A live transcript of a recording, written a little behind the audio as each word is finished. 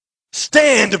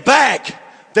Stand back!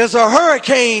 There's a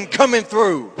hurricane coming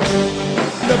through!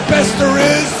 The best there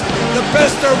is, the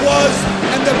best there was,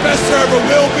 and the best there ever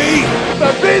will be.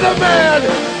 To be the man,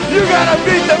 you gotta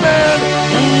beat the man!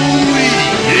 Ooh,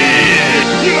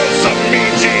 yeah! You know something,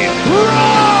 Mean Gene?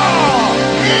 Raw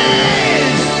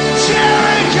is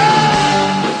Jericho!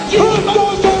 It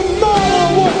doesn't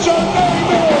matter what your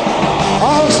name is!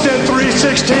 Austin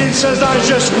 316 says I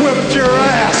just whipped your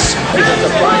ass! Because the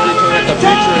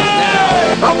future is now.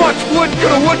 How much wood could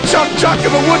a woodchuck chuck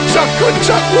if a woodchuck could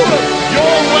chuck wood?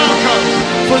 You're welcome!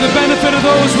 For the benefit of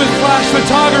those with flash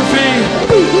photography.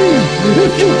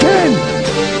 If you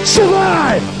can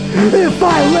survive, if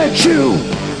I let you!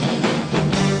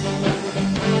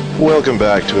 Welcome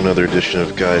back to another edition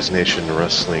of Guys Nation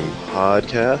Wrestling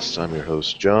Podcast. I'm your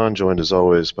host, John, joined as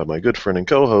always by my good friend and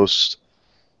co-host,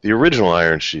 the original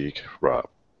Iron Sheik, Rob.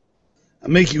 I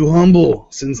make you humble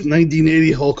since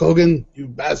 1980, Hulk Hogan, you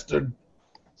bastard.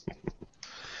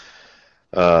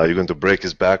 You're going to break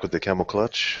his back with the camel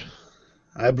clutch?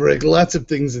 I break lots of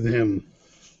things in him.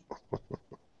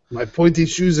 My pointy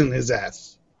shoes in his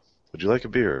ass. Would you like a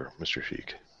beer, Mr.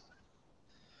 Sheik?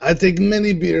 I take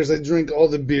many beers. I drink all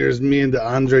the beers. Me and the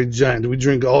Andre Giant, we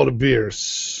drink all the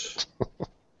beers.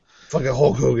 Fucking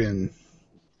Hulk Hogan.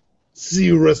 See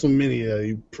you WrestleMania,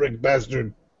 you prick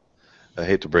bastard. I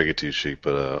hate to break it to you, Sheik,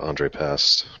 but Andre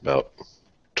passed about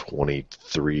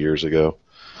 23 years ago.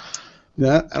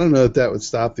 Yeah, I don't know if that would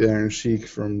stop the Iron Sheik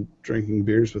from drinking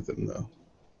beers with him, though.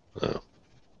 Oh,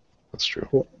 that's true.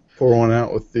 Pour one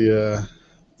out with the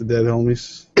dead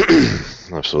homies.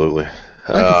 Absolutely.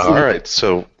 All right,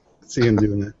 so see him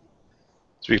doing that.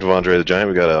 Speaking of Andre the Giant,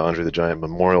 we got an Andre the Giant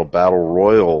Memorial Battle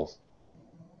Royal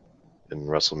in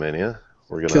WrestleMania.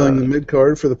 We're gonna killing the mid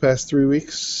card for the past 3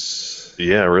 weeks.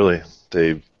 Yeah, really.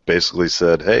 They basically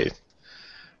said, "Hey,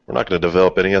 we're not going to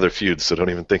develop any other feuds, so don't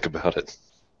even think about it."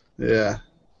 Yeah.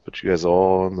 Put you guys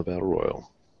all in the Battle Royal.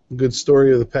 Good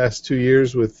story of the past 2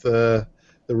 years with the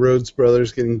Rhodes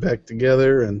brothers getting back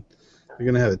together, and they're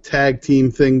going to have a tag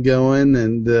team thing going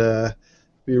and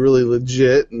be really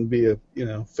legit and be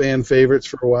fan favorites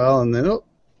for a while, and then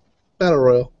Battle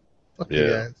Royal. Fuck you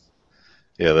guys.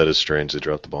 Yeah, that is strange. They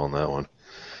dropped the ball on that one.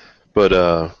 But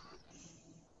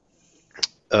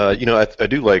I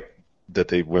do like that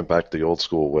they went back to the old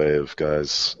school way of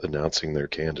guys announcing their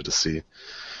candidacy.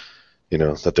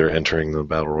 That they're entering the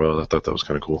Battle Royal. I thought that was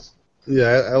kind of cool.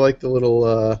 Yeah, I like the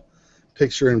little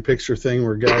picture-in-picture thing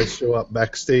where guys show up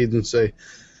backstage and say,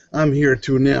 "I'm here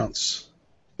to announce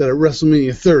that at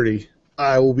WrestleMania 30,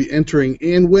 I will be entering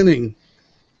and winning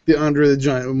the Andre the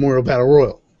Giant Memorial Battle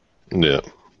Royal." Yeah.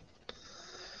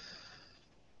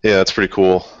 Yeah, that's pretty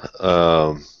cool.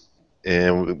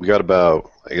 And we got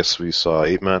about, I guess we saw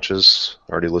 8 matches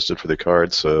already listed for the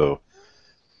card, so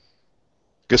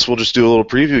guess we'll just do a little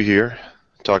preview here,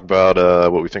 talk about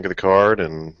what we think of the card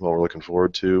and what we're looking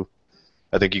forward to.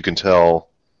 I think you can tell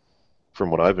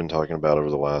from what I've been talking about over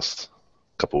the last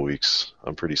couple of weeks,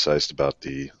 I'm pretty excited about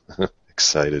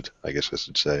excited, I guess I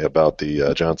should say, about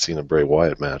the John Cena Bray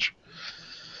Wyatt match.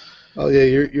 Oh yeah,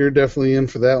 you're definitely in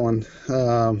for that one.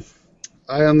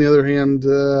 I, on the other hand,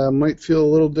 might feel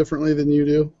a little differently than you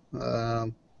do.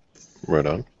 Right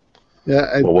on.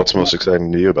 Yeah. Well, what's most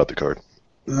exciting to you about the card?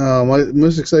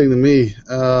 Most exciting to me.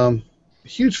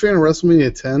 Huge fan of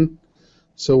WrestleMania 10.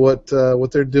 So what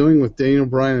they're doing with Daniel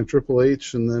Bryan and Triple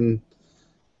H, and then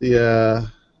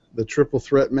the triple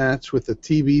threat match with the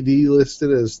TBD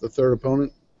listed as the third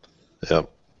opponent. Yep.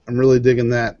 I'm really digging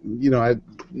that.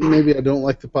 Maybe I don't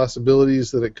like the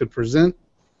possibilities that it could present,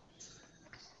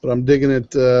 but I'm digging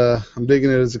it. I'm digging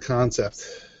it as a concept.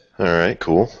 All right,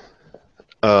 cool.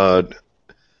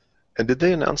 And did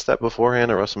they announce that beforehand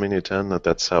at WrestleMania 10 that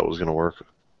that's how it was going to work?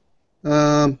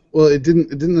 Well, it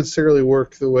didn't necessarily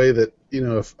work the way that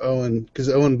if because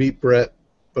Owen beat Brett,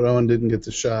 but Owen didn't get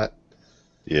the shot.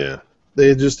 Yeah. They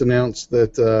had just announced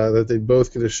that they'd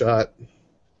both get a shot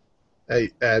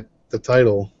at the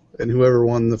title, and whoever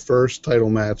won the first title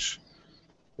match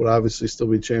would obviously still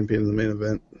be champion in the main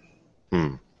event.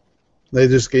 They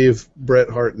just gave Bret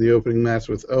Hart the opening match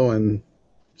with Owen,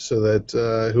 so that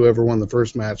whoever won the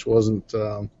first match wasn't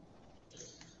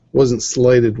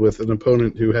slated with an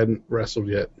opponent who hadn't wrestled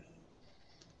yet.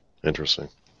 Interesting.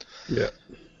 Yeah.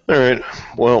 All right.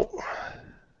 Well,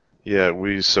 yeah.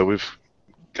 We've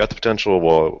got the potential.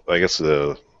 Well, I guess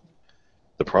the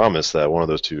promise that one of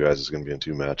those two guys is going to be in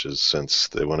 2 matches, since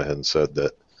they went ahead and said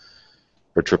that,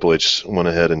 or Triple H went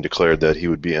ahead and declared that he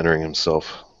would be entering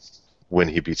himself when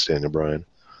he beats Daniel Bryan.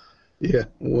 Yeah,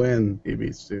 when he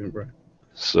beats Daniel Bryan.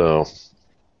 So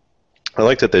I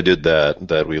like that they did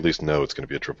that we at least know it's going to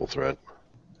be a triple threat.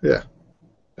 Yeah.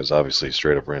 Because obviously,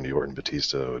 straight up Randy Orton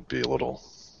Batista would be a little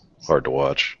hard to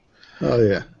watch. Oh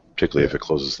yeah, particularly if it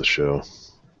closes the show.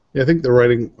 Yeah, I think the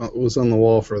writing was on the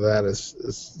wall for that. As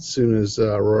soon as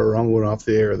Royal Rumble went off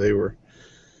the air, they were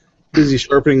busy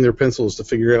sharpening their pencils to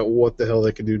figure out what the hell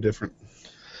they could do different.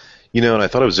 You know, and I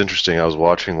thought it was interesting. I was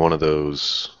watching one of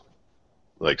those,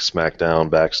 like SmackDown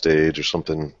backstage or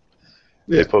something.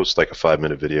 Yeah. They post like a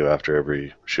 5-minute video after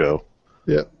every show.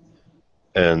 Yeah.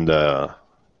 And,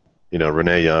 you know,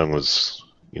 Renee Young was,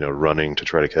 you know, running to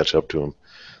try to catch up to him.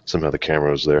 Somehow the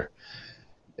camera was there.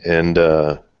 And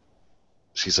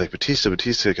she's like, Batista,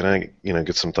 can I, you know,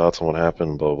 get some thoughts on what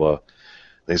happened, blah, blah, blah.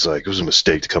 And he's like, it was a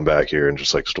mistake to come back here, and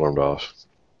just, like, stormed off.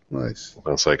 Nice.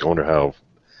 I was like, I wonder how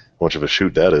much of a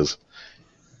shoot that is.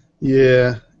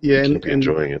 Yeah. Yeah. And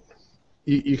enjoying it.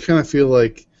 You kind of feel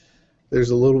like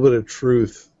there's a little bit of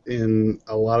truth in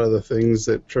a lot of the things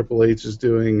that Triple H is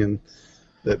doing and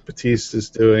that Batista's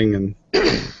doing, and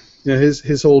you know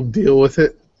his whole deal with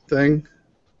it thing.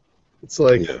 It's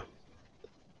like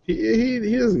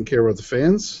he doesn't care about the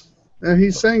fans.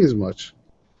 He's saying as much.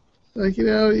 Like, you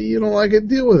know, you don't like it,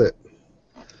 deal with it.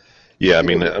 Yeah, I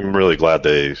mean, I'm really glad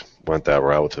they went that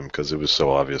route with him because it was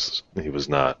so obvious he was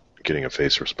not getting a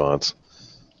face response.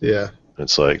 Yeah.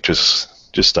 It's like, just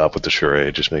stop with the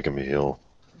charade. Just make him a heel.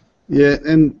 Yeah,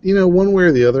 and, you know, one way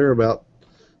or the other, about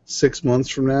 6 months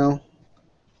from now,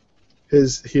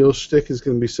 his heel shtick is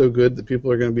going to be so good that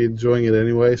people are going to be enjoying it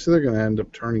anyway, so they're going to end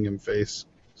up turning him face.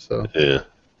 So yeah.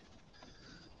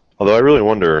 Although I really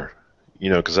wonder, you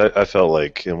know, because I felt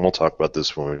like, and we'll talk about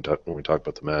this when we talk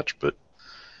about the match, but,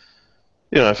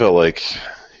 you know, I felt like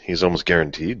he's almost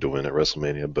guaranteed to win at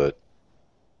WrestleMania, but,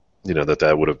 you know,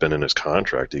 that would have been in his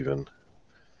contract even.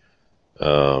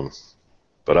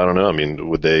 But I don't know. I mean,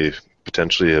 would they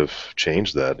potentially have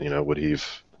changed that? You know, would he have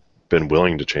been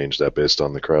willing to change that based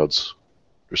on the crowd's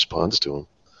response to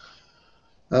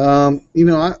him? You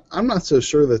know, I'm not so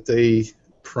sure that they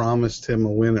promised him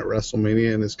a win at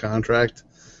WrestleMania in his contract.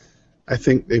 I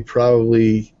think they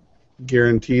probably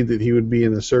guaranteed that he would be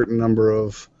in a certain number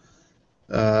of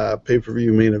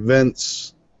pay-per-view main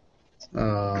events,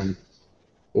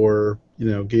 or,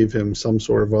 you know, gave him some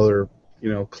sort of other,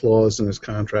 you know, clause in his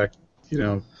contract, you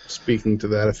know, speaking to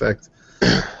that effect.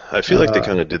 I feel like they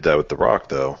kind of did that with The Rock,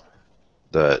 though.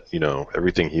 That, you know,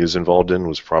 everything he was involved in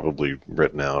was probably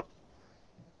written out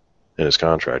in his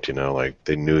contract, you know. Like,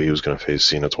 they knew he was going to face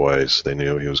Cena twice. They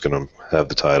knew he was going to have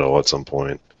the title at some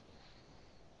point.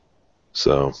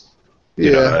 So,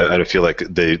 you know, I feel like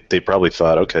they probably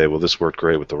thought, okay, well, this worked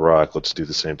great with The Rock. Let's do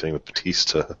the same thing with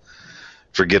Batista.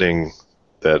 Forgetting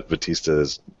that Batista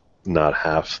is not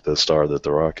half the star that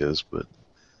The Rock is, but...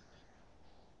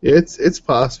 Yeah, it's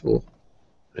possible.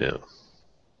 Yeah.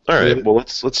 All right. Well,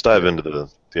 let's dive into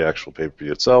the actual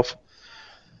pay-per-view itself.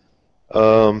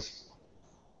 The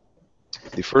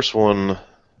first one,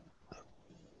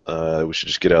 we should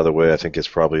just get out of the way. I think it's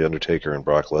probably Undertaker and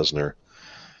Brock Lesnar.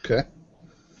 Okay.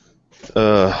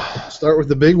 Start with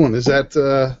the big one. Is that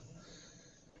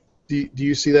do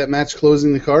you see that match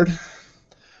closing the card?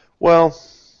 Well,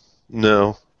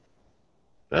 no.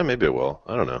 Maybe it will.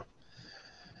 I don't know.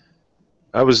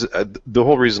 The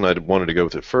whole reason I wanted to go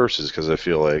with it first is because I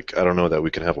feel like I don't know that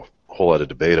we can have a whole lot of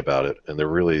debate about it, and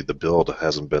the build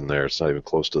hasn't been there. It's not even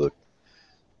close to the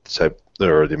type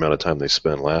or the amount of time they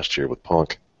spent last year with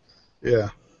Punk.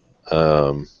 Yeah.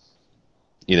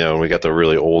 You know, and we got the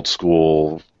really old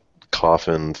school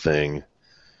coffin thing.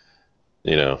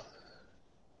 You know,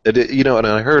 you know, and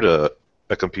I heard a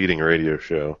competing radio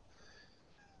show,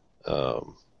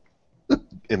 and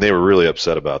they were really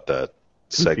upset about that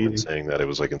segment, saying that it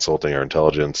was like insulting our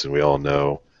intelligence, and we all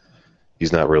know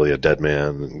he's not really a dead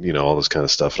man, and, you know, all this kind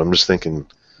of stuff. And I'm just thinking,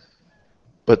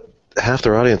 but half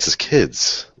their audience is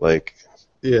kids. Like,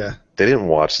 yeah, they didn't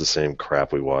watch the same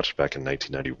crap we watched back in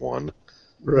 1991.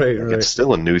 Right, like, right. It's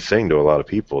still a new thing to a lot of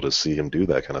people to see him do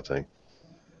that kind of thing.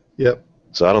 Yep.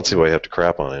 So I don't see why you have to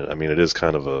crap on it. I mean, it is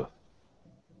kind of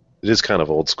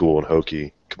old school and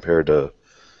hokey compared to,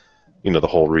 you know, the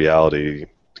whole reality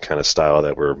kind of style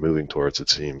that we're moving towards, it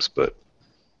seems. But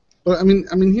I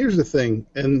mean, here's the thing,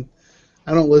 and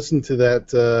I don't listen to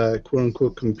that quote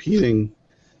unquote competing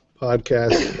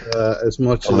podcast as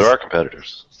much. There are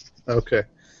competitors. Okay.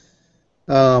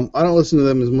 I don't listen to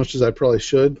them as much as I probably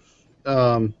should.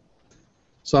 So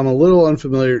I'm a little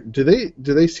unfamiliar. Do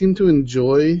they seem to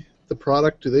enjoy the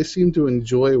product? Do they seem to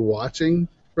enjoy watching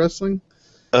wrestling?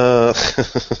 Not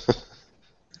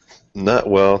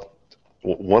well.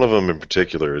 One of them in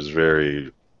particular is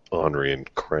very ornery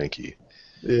and cranky.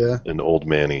 Yeah. And old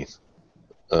manny.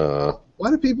 Why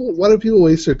do people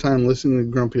waste their time listening to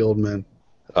grumpy old men?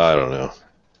 I don't know.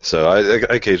 So I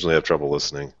occasionally have trouble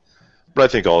listening. But I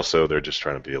think also they're just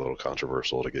trying to be a little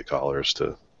controversial to get callers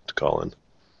to call in.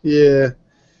 Yeah.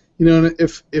 You know, and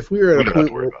if we were at We a don't have point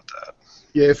to worry where, about that.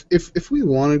 yeah, if we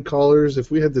wanted callers, if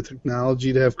we had the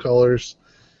technology to have callers,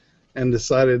 and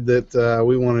decided that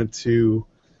we wanted to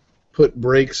put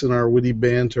breaks in our witty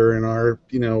banter and our,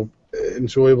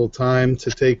 enjoyable time to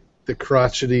take the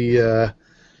crotchety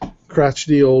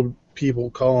old people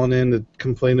calling in to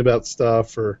complain about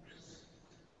stuff, or,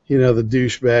 the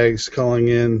douchebags calling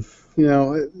in,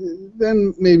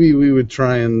 then maybe we would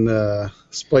try and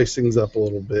spice things up a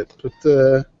little bit.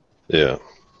 But Yeah.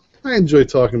 I enjoy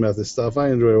talking about this stuff. I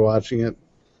enjoy watching it.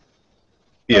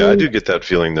 Yeah, I do get that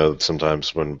feeling, though,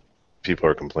 sometimes when people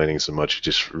are complaining so much, you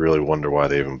just really wonder why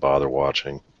they even bother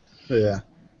watching. Yeah.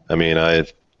 I mean, I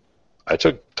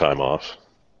took time off.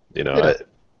 Yeah.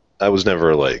 I was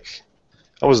never I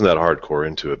wasn't that hardcore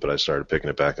into it, but I started picking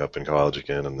it back up in college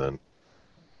again, and then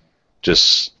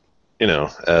just,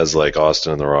 as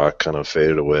Austin and The Rock kind of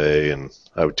faded away, and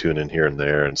I would tune in here and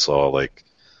there and saw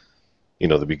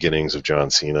the beginnings of John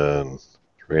Cena and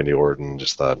Randy Orton,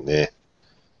 just thought,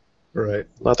 Right.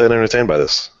 not that entertained by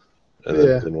this. And Yeah.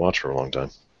 then didn't watch for a long time.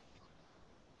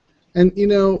 And,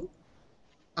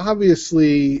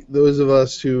 obviously those of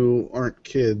us who aren't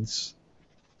kids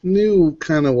knew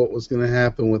kind of what was going to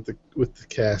happen with the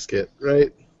casket,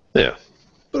 right? Yeah.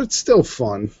 But it's still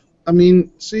fun. I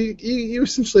mean, so you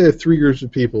essentially have three groups of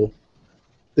people.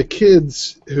 The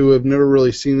kids who have never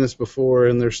really seen this before,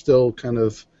 and they're still kind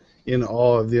of in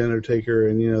awe of The Undertaker,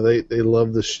 and, they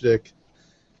love the shtick.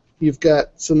 You've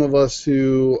got some of us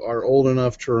who are old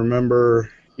enough to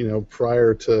remember,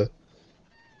 prior to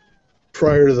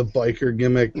the biker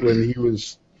gimmick when he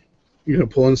was,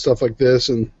 pulling stuff like this.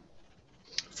 And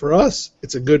for us,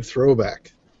 it's a good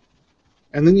throwback.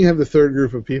 And then you have the third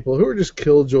group of people who are just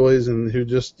killjoys and who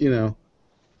just,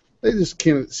 they just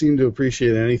can't seem to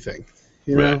appreciate anything,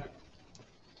 Right.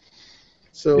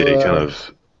 So Yeah, you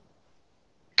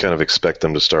kind of expect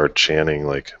them to start chanting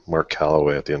like Mark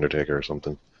Calloway at The Undertaker or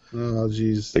something. oh,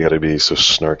 geez. They got to be so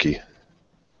snarky.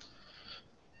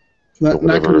 Not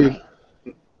whatever.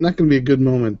 going to be a good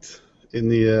moment in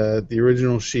the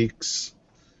original Sheik's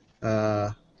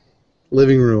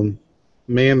living room,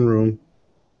 man room,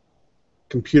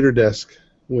 computer desk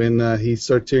when he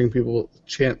starts hearing people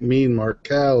chant "Mean Mark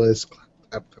Callis."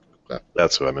 Clap, clap, clap.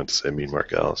 That's what I meant to say, Mean Mark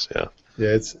Callis, yeah. Yeah,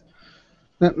 it's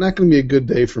not going to be a good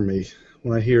day for me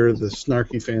when I hear the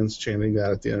snarky fans chanting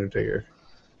that at The Undertaker.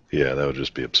 Yeah, that would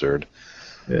just be absurd.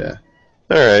 Yeah.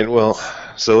 All right, well,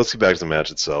 so let's get back to the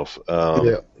match itself.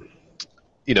 Yeah.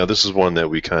 This is one that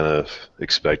we kind of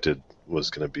expected was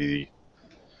going to be...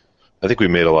 I think we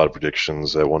made a lot of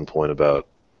predictions at one point about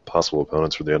possible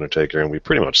opponents for The Undertaker, and we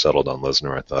pretty much settled on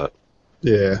Lesnar, I thought.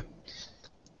 Yeah.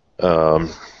 I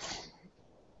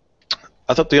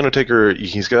thought The Undertaker,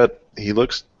 he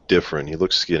looks different. He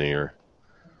looks skinnier.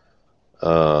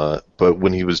 But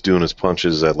when he was doing his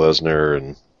punches at Lesnar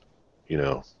and,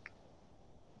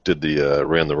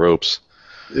 ran the ropes,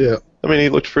 Yeah. I mean, he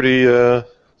looked pretty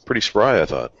spry, I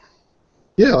thought.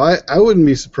 Yeah, I wouldn't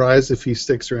be surprised if he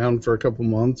sticks around for a couple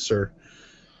months or,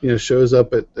 shows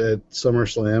up at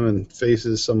SummerSlam and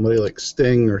faces somebody like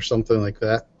Sting or something like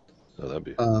that. Oh, that'd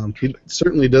be He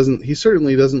certainly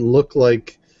doesn't look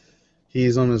like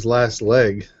he's on his last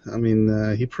leg. I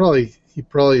mean, he probably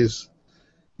is,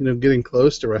 getting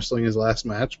close to wrestling his last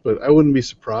match, but I wouldn't be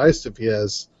surprised if he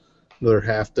has another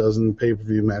half dozen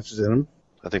pay-per-view matches in him.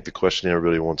 I think the question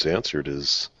everybody wants answered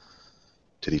is,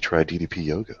 did he try DDP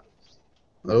yoga?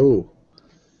 Oh,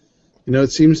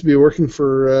 it seems to be working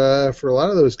for a lot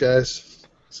of those guys.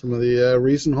 Some of the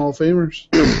recent Hall of Famers.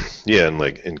 Yeah, and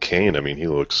in Kane, I mean, he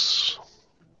looks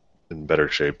in better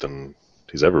shape than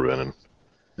he's ever been in.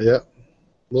 Yeah,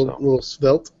 little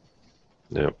svelte.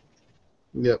 Yep.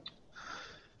 Yep.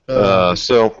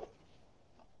 So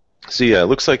yeah, it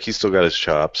looks like he's still got his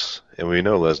chops, and we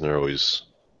know Lesnar always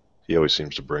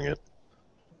seems to bring it.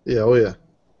 Yeah. Oh yeah.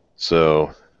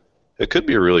 So it could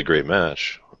be a really great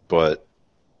match, but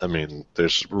I mean,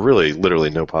 there's really literally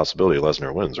no possibility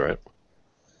Lesnar wins, right?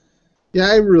 Yeah,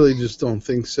 I really just don't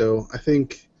think so. I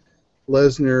think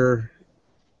Lesnar,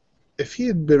 if he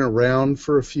had been around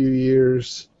for a few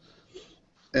years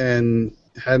and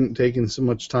hadn't taken so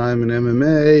much time in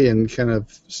MMA and kind of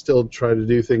still tried to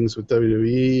do things with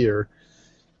WWE, or,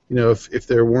 if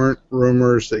there weren't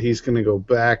rumors that he's going to go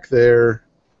back there,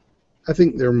 I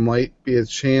think there might be a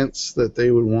chance that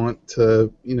they would want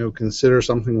to, consider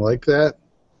something like that.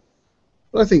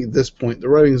 But I think at this point, the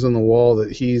writing's on the wall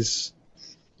that he's,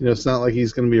 it's not like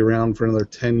he's going to be around for another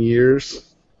 10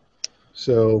 years.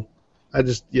 So I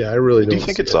really don't. Do you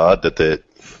think it's odd that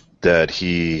that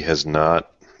he has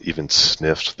not even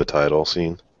sniffed the title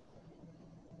scene?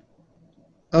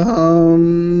 A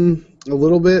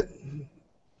little bit.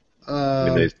 I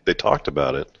mean, they talked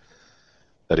about it,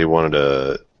 that he wanted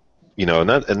to,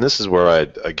 and this is where I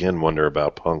again wonder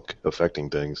about Punk affecting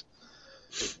things,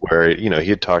 where he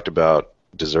had talked about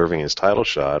deserving his title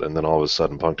shot, and then all of a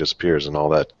sudden Punk disappears, and all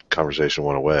that conversation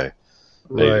went away.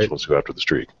 Right. He just wants to go after the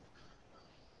streak.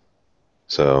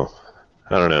 So,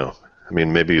 I don't know. I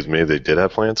mean, maybe they did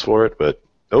have plans for it, but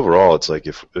overall, it's like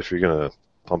if you're gonna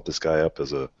pump this guy up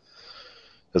as the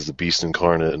beast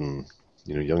incarnate and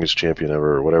youngest champion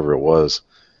ever or whatever it was,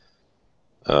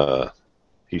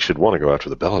 he should want to go after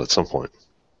the belt at some point.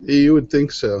 You would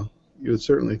think so. You would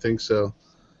certainly think so.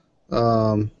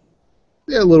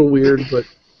 Yeah, a little weird, but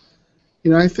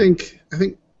I think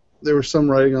there was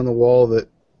some writing on the wall that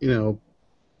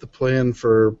the plan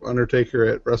for Undertaker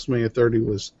at WrestleMania 30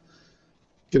 was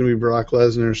going to be Brock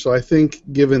Lesnar. So I think,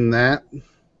 given that,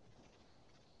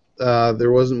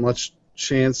 there wasn't much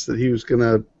chance that he was going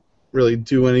to really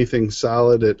do anything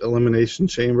solid at Elimination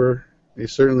Chamber. He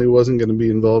certainly wasn't going to be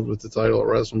involved with the title at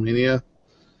WrestleMania.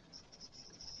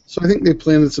 So I think they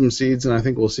planted some seeds, and I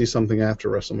think we'll see something after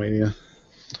WrestleMania.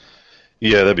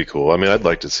 Yeah, that'd be cool. I mean, I'd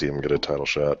like to see him get a title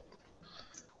shot.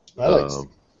 I'd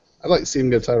like to see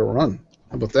him get a title run.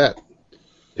 How about that?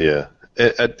 Yeah,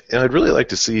 and I'd really like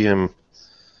to see him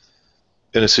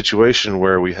in a situation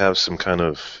where we have some kind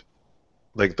of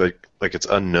like it's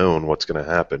unknown what's going to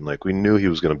happen. Like, we knew he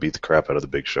was going to beat the crap out of the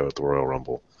Big Show at the Royal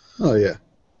Rumble. Oh yeah.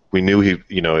 We knew he,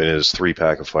 in his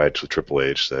 3-pack of fights with Triple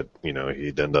H that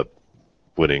he'd end up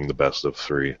winning the best of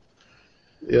 3.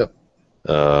 Yep.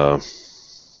 I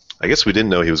guess we didn't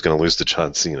know he was going to lose to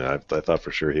John Cena. I thought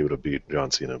for sure he would have beat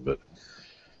John Cena, but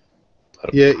for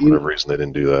whatever reason they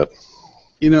didn't do that.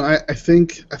 I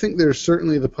think there's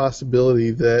certainly the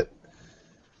possibility that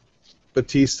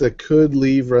Batista could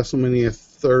leave WrestleMania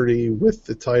 30 with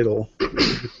the title. We'll get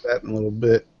to that in a little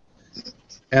bit.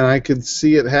 And I could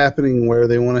see it happening where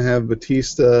they want to have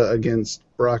Batista against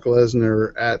Brock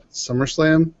Lesnar at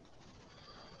SummerSlam.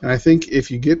 And I think if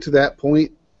you get to that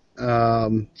point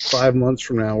 5 months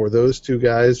from now where those two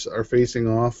guys are facing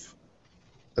off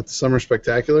at the Summer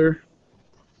Spectacular,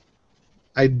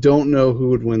 I don't know who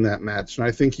would win that match. And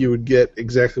I think you would get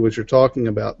exactly what you're talking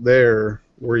about there,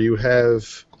 where you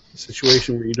have a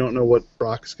situation where you don't know what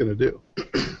Brock's going to do.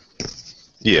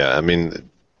 Yeah, I mean,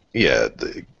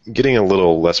 getting a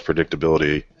little less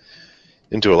predictability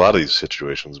into a lot of these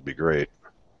situations would be great.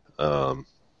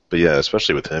 But yeah,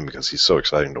 especially with him, because he's so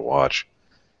exciting to watch.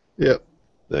 Yep.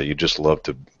 That you just love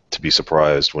to be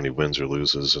surprised when he wins or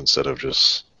loses instead of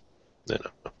just,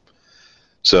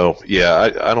 So yeah,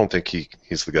 I don't think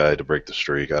he's the guy to break the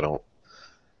streak. I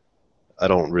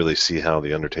don't really see how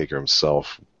the Undertaker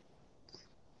himself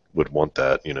would want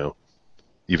that.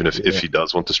 Even if he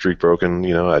does want the streak broken,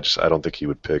 I don't think he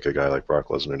would pick a guy like Brock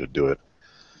Lesnar to do it.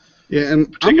 Yeah,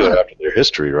 and particularly after their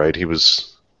history, right?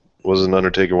 Wasn't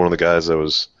Undertaker one of the guys that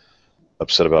was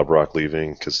upset about Brock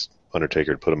leaving because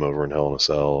Undertaker had put him over in Hell in a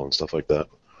Cell and stuff like that?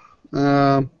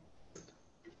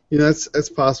 That's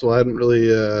possible. I hadn't really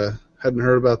hadn't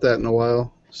heard about that in a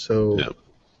while. So,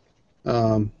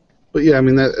 but yeah, I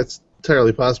mean that's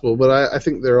entirely possible. But I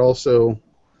think they're also,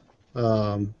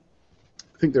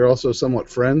 somewhat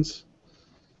friends.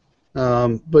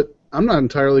 But I'm not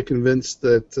entirely convinced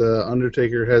that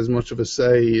Undertaker has much of a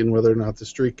say in whether or not the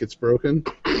streak gets broken.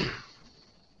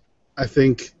 I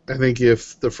think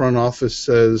if the front office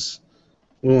says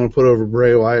we want to put over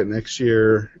Bray Wyatt next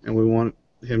year and we want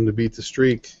him to beat the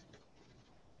streak,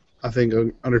 I think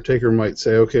Undertaker might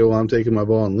say, okay, well, I'm taking my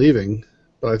ball and leaving.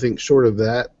 But I think short of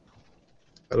that,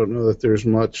 I don't know that there's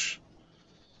much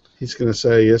he's going to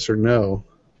say yes or no.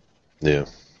 Yeah.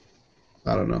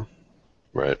 I don't know.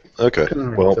 Right. Okay.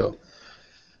 Well,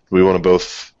 we want to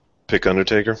both pick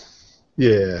Undertaker?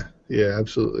 Yeah,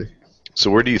 absolutely. So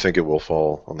where do you think it will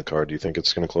fall on the card? Do you think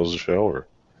it's going to close the show, or?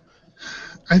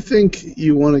 I think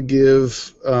you want to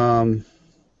give a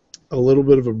little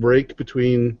bit of a break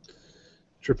between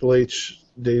Triple H,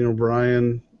 Daniel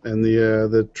Bryan, and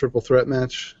the triple threat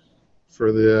match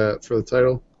for the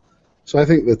title. So I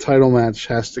think the title match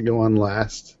has to go on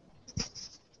last.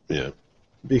 Yeah.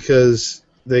 Because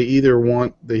they either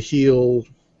want the heel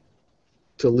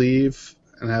to leave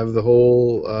and have the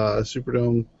whole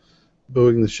Superdome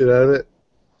booing the shit out of it,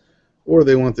 or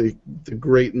they want the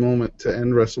great moment to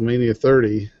end WrestleMania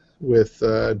 30 with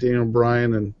Daniel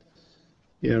Bryan and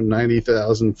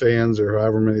 90,000 fans or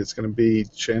however many it's going to be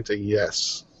chanting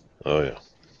yes. Oh yeah.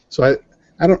 So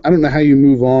I don't know how you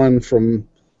move on from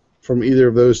either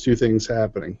of those two things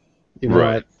happening.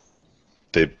 Right.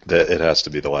 it has to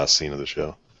be the last scene of the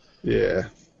show. Yeah.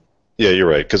 Yeah, you're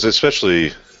right. Because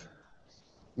especially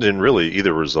in really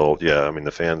either result, yeah, I mean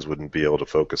the fans wouldn't be able to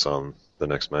focus on the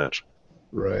next match.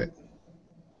 Right.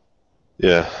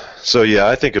 Yeah. So yeah,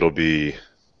 I think it'll be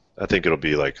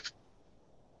like,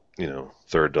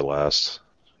 third to last.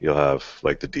 You'll have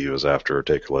like the Divas after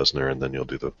Taker Lesnar, and then you'll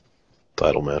do the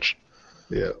title match.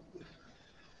 Yeah.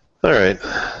 All right.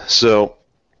 So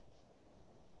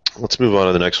let's move on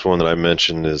to the next one that I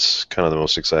mentioned is kind of the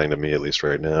most exciting to me, at least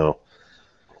right now.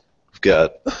 We've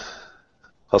got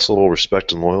Hustle,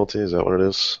 Respect, and Loyalty. Is that what it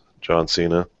is? John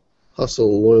Cena.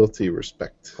 Hustle, Loyalty,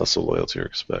 Respect. Hustle, Loyalty,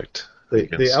 Respect. They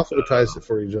alphabetized it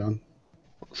for you, John.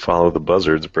 Follow the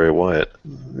Buzzards, Bray Wyatt.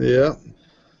 Yeah.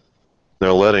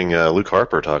 They're letting Luke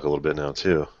Harper talk a little bit now,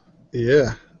 too.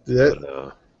 Yeah.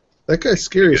 That guy's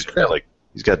scary as crap.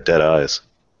 He's got dead eyes.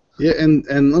 Yeah,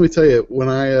 and let me tell you, when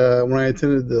I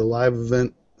attended the live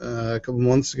event a couple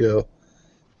months ago,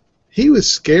 he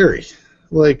was scary.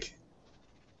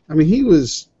 He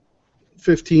was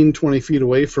 15, 20 feet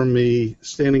away from me,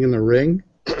 standing in the ring,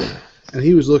 and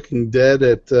he was looking dead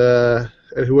at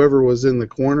whoever was in the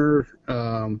corner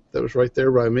that was right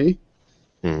there by me.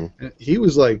 Mm-hmm. And he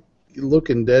was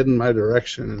looking dead in my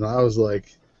direction, and I was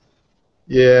like,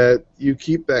 yeah, you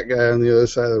keep that guy on the other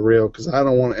side of the rail because I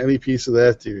don't want any piece of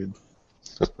that dude.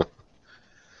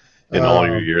 In all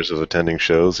your years of attending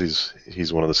shows,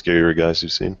 he's one of the scarier guys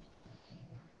you've seen?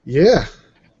 Yeah,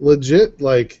 legit.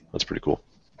 That's pretty cool.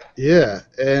 Yeah,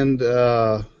 and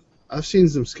I've seen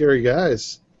some scary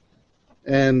guys.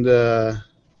 And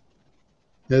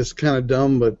it's kind of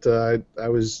dumb, but I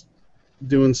was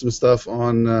doing some stuff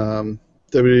on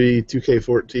WWE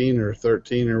 2K14 or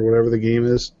 13 or whatever the game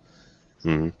is.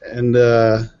 Mm-hmm. And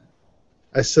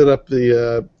I set up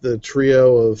the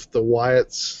trio of the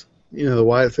Wyatts, the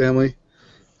Wyatt family.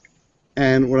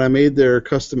 And when I made their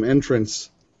custom entrance,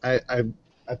 I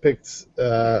picked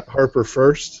Harper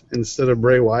first instead of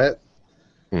Bray Wyatt.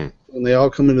 When they all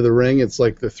come into the ring, it's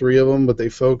like the three of them, but they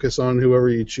focus on whoever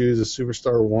you choose as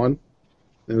Superstar 1. And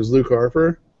it was Luke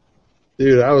Harper.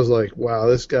 Dude, I was like, wow,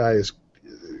 this guy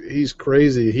he's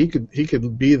crazy. He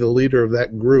could be the leader of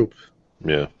that group.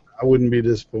 Yeah. I wouldn't be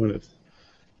disappointed.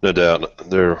 No doubt.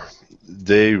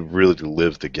 They really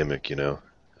live the gimmick,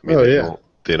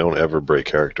 They don't ever break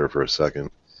character for a second.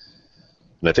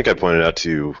 And I think I pointed out to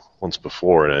you once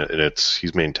before, and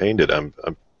he's maintained it. I'm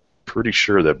pretty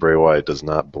sure that Bray Wyatt does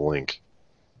not blink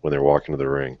when they're walking to the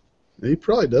ring. He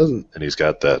probably doesn't. And he's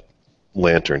got that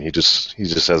lantern. He just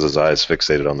has his eyes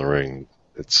fixated on the ring.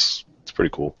 It's pretty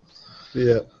cool.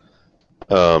 Yeah.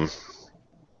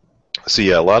 So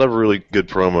yeah, a lot of really good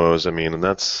promos. I mean, and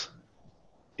that's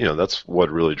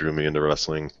what really drew me into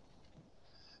wrestling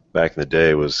back in the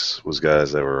day was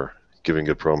guys that were giving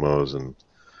good promos and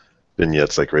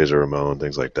vignettes like Razor Ramon,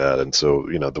 things like that. And so,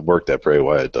 the work that Bray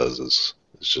Wyatt does is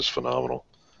just phenomenal.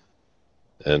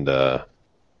 And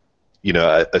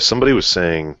somebody was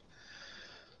saying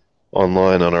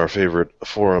online on our favorite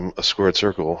forum, A Squared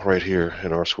Circle, right here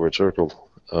in our Squared Circle,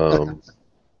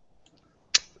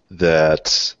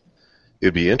 that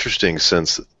it'd be interesting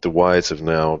since the Wyatts have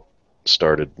now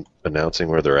started announcing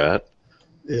where they're at.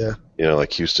 Yeah.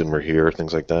 Like Houston, we're here,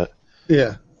 things like that.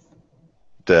 Yeah.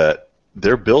 That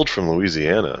they're billed from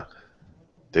Louisiana.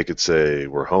 They could say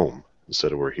we're home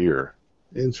instead of we're here.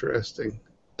 Interesting.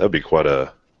 That'd be quite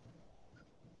a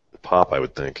pop, I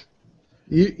would think.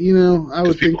 I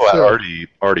would think people so.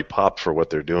 already pop for what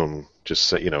they're doing,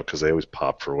 just because they always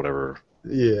pop for whatever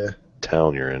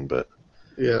town you're in. But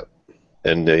yeah,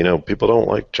 and people don't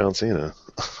like John Cena.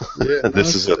 Yeah,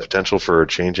 this is a potential for a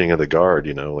changing of the guard.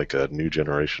 Like a new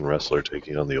generation wrestler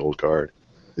taking on the old guard.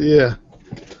 Yeah,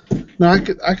 no, I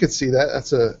could see that.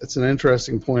 It's an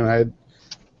interesting point.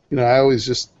 I always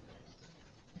just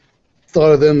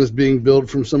thought of them as being billed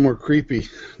from somewhere creepy.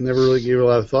 Never really gave a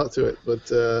lot of thought to it, but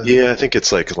yeah, I think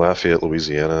it's like Lafayette,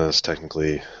 Louisiana is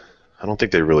technically. I don't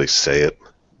think they really say it,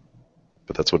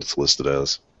 but that's what it's listed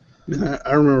as.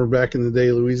 I remember back in the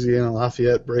day, Louisiana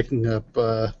Lafayette breaking up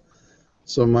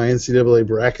some of my NCAA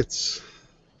brackets.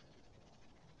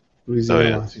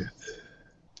 Louisiana Lafayette.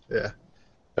 Yeah.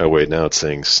 Oh wait, now it's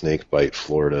saying Snakebite,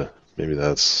 Florida. Maybe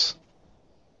that's.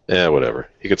 Yeah, whatever.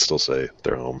 He could still say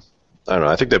they're home. I don't know.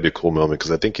 I think that'd be a cool moment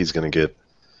because I think he's gonna get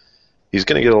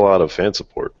a lot of fan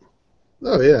support.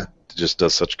 Oh yeah. He just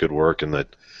does such good work, and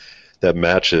that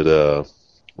match at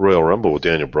Royal Rumble with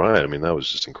Daniel Bryan. I mean, that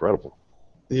was just incredible.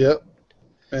 Yep.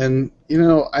 And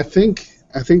I think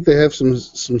they have some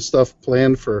stuff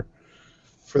planned for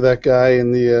that guy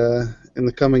in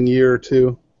the coming year or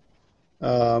two.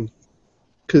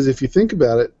 Because if you think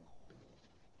about it,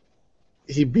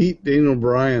 he beat Daniel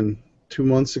Bryan 2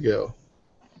 months ago,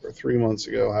 or 3 months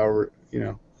ago, however,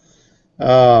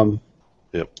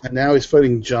 Yep. And now he's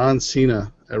fighting John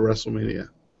Cena at WrestleMania.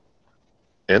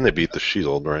 And they beat the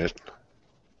Shield, right?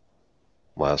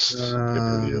 Last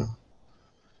pay-per-view.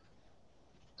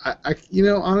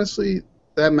 Honestly,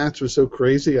 that match was so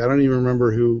crazy. I don't even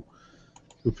remember who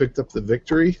picked up the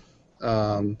victory.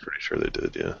 Pretty sure they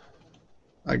did, yeah.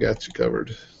 I got you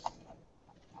covered.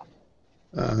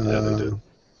 Yeah, they did.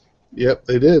 Yep,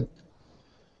 they did.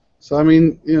 So, I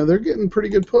mean, they're getting pretty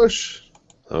good push.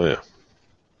 Oh, yeah.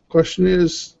 Question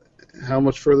is, how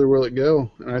much further will it go?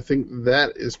 And I think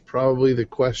that is probably the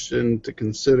question to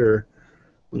consider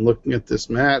when looking at this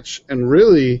match. And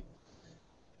really,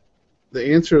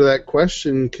 the answer to that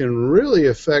question can really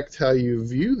affect how you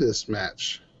view this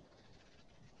match.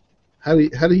 How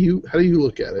do you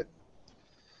look at it?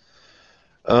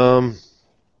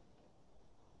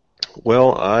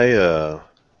 Well,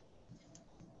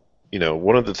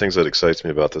 one of the things that excites me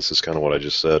about this is kind of what I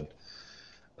just said,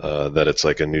 that it's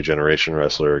like a new generation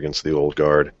wrestler against the old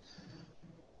guard.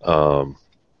 And,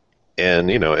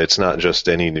 it's not just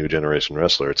any new generation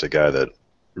wrestler. It's a guy that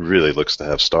really looks to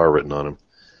have star written on him.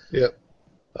 Yep.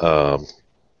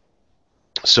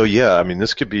 So, yeah, I mean,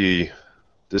 this could be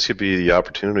the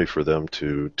opportunity for them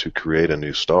to create a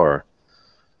new star.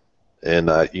 And,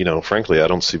 frankly, I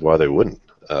don't see why they wouldn't.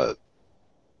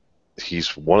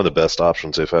 He's one of the best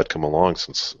options they've had come along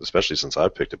especially since I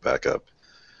picked it back up.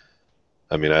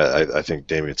 I mean, I think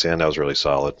Damian Sandow's really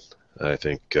solid. I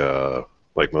think,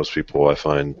 like most people, I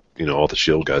find, all the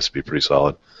Shield guys to be pretty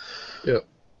solid. Yeah.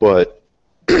 But,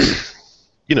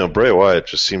 Bray Wyatt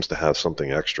just seems to have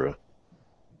something extra.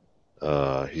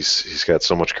 He's got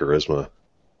so much charisma.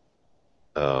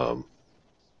 And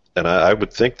I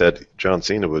would think that John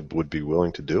Cena would be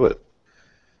willing to do it.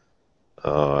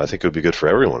 I think it would be good for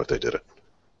everyone if they did it.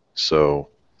 So,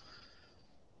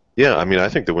 yeah, I mean, I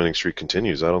think the winning streak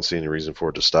continues. I don't see any reason for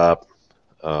it to stop.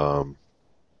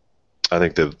 I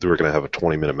think that we're going to have a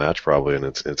 20-minute match probably, and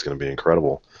it's going to be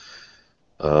incredible.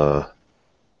 But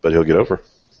he'll get over.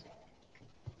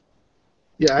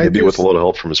 Yeah, maybe with a little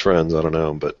help from his friends. I don't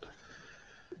know, but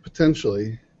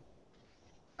potentially.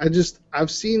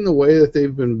 I've seen the way that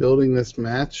they've been building this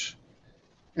match,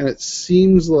 and it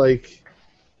seems like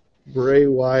Bray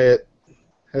Wyatt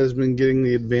has been getting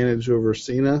the advantage over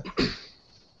Cena.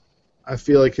 I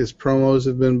feel like his promos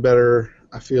have been better.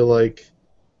 I feel like,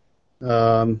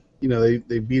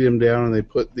 they beat him down and they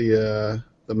put the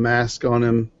mask on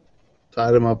him,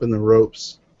 tied him up in the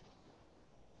ropes.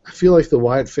 I feel like the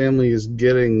Wyatt family is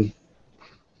getting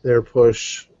their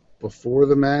push before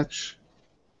the match.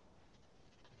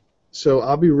 So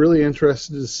I'll be really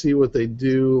interested to see what they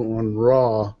do on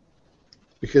Raw,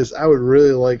 because I would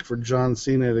really like for John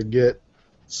Cena to get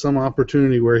some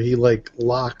opportunity where he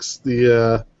locks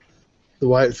the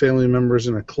Wyatt family members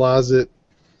in a closet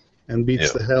and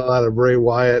beats the hell out of Bray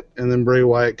Wyatt, and then Bray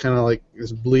Wyatt kind of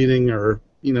is bleeding or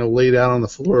laid out on the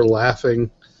floor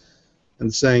laughing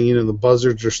and saying the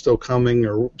buzzards are still coming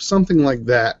or something like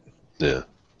that. Yeah.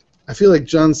 I feel like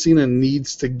John Cena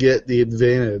needs to get the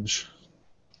advantage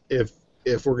if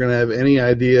we're going to have any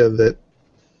idea that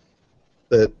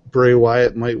Bray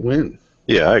Wyatt might win.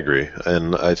 Yeah, I agree,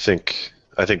 and I think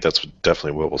that's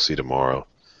definitely what we'll see tomorrow.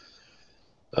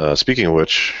 Speaking of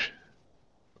which,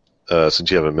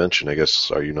 since you haven't mentioned, I guess,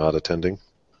 are you not attending?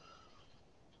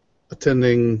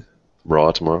 Attending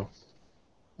Raw tomorrow?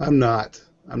 I'm not.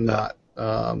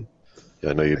 Yeah,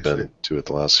 I know you've been to it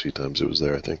the last few times it was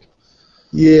there, I think.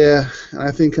 Yeah, and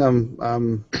I think I'm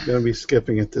going to be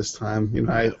skipping it this time.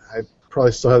 I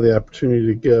probably still have the opportunity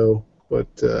to go,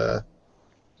 but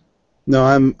no,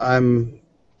 I'm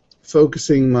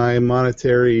focusing my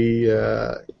monetary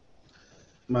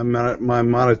my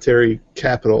monetary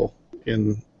capital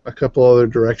in a couple other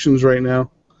directions right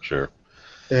now. Sure.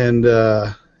 And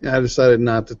I decided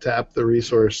not to tap the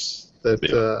resource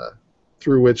that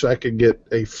through which I could get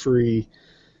a free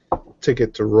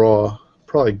ticket to Raw.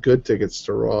 Probably good tickets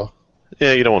to Raw.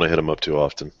 Yeah, you don't want to hit them up too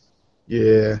often. Yeah.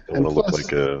 You don't want to look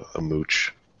like a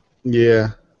mooch.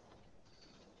 Yeah.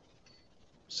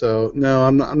 So no,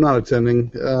 I'm not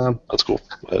attending. That's cool.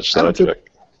 I just thought I'd check.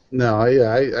 No,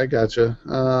 yeah, I gotcha.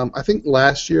 I think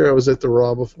last year I was at the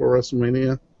Raw before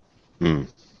WrestleMania, and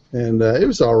it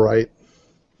was all right.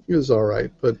 It was all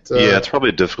right, but yeah, it's probably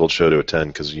a difficult show to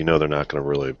attend because they're not going to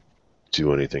really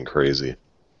do anything crazy.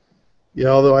 Yeah,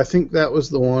 although I think that was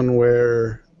the one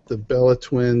where the Bella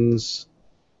Twins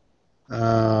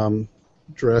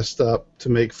dressed up to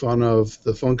make fun of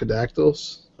the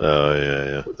Funkadactyls. Oh,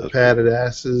 yeah. With the padded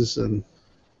asses and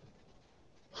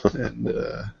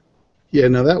yeah,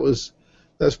 no, that was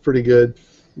That's pretty good,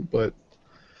 but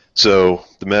So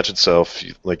the match itself,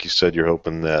 like you said, you're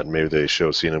hoping that maybe they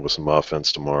show Cena with some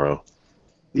offense tomorrow.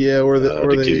 yeah, or to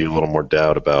they give you a little more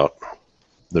doubt about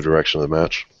the direction of the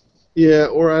match. Yeah,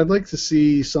 or I'd like to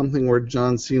see something where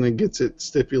John Cena gets it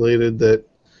stipulated that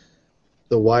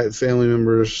the Wyatt family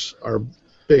members are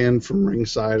banned from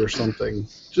ringside or something.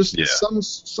 Just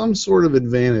some sort of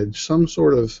advantage, some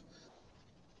sort of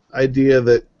idea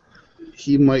that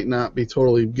he might not be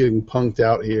totally getting punked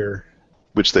out here.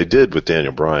 Which they did with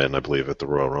Daniel Bryan, I believe, at the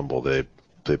Royal Rumble. They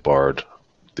barred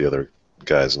the other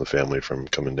guys in the family from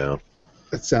coming down.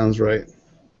 That sounds right.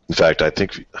 In fact, I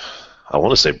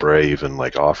want to say Bray even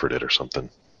like offered it or something.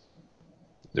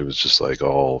 It was just like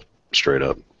all straight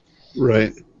up.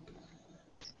 Right.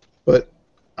 But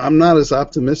I'm not as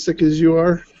optimistic as you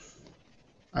are.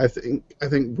 I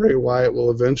think Bray Wyatt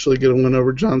will eventually get a win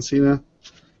over John Cena.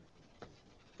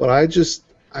 But I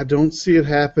don't see it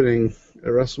happening at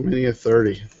WrestleMania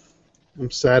 30.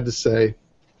 I'm sad to say.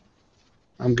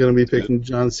 I'm going to be picking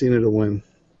John Cena to win.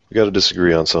 We got to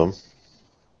disagree on some.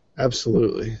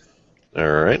 Absolutely.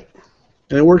 All right.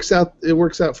 And it works out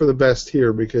for the best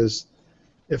here, because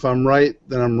if I'm right,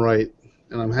 then I'm right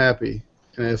and I'm happy.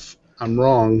 And if I'm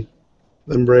wrong,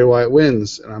 then Bray Wyatt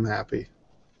wins and I'm happy.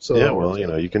 So yeah, well,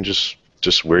 you can just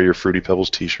wear your Fruity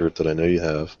Pebbles t-shirt that I know you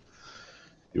have.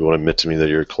 You won't admit to me that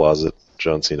you're a closet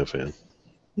John Cena fan.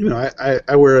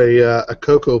 I wear a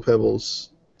Cocoa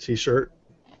Pebbles t-shirt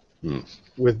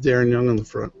with Darren Young on the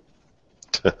front.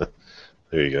 There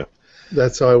you go.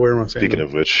 That's how I wear my. Speaking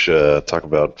of which, talk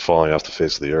about falling off the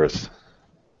face of the earth.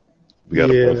 We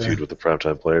got a blood feud with the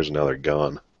Primetime Players, and now they're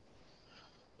gone.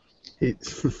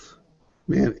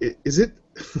 Man, is it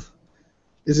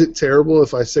terrible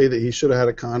if I say that he should have had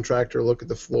a contractor look at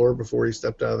the floor before he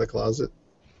stepped out of the closet?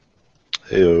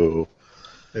 Hey-o.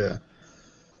 Yeah.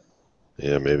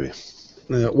 Yeah, maybe.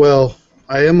 Well,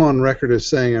 I am on record as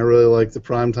saying I really like the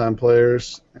Primetime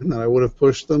Players and that I would have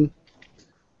pushed them.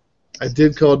 I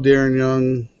did call Darren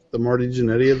Young the Marty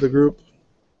Jannetty of the group.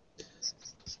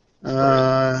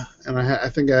 And I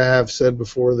think I have said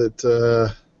before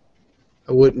that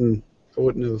I wouldn't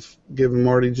have given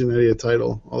Marty Jannetty a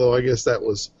title, although I guess that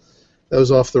was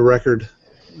off the record.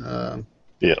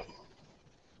 Yeah.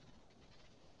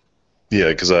 Yeah,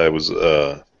 because I was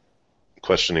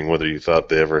questioning whether you thought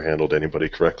they ever handled anybody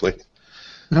correctly.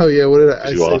 Oh yeah, what did I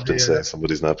say? You often say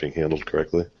somebody's not being handled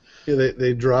correctly. Yeah,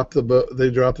 they dropped the boat.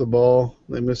 They dropped the ball.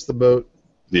 They missed the boat.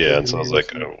 Yeah, and so I was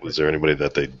like, was there anybody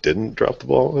that they didn't drop the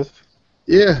ball with?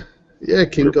 Yeah,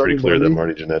 King We're Kong pretty clear Bundy. that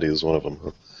Marty Jannetty is one of them. Huh?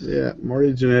 Yeah,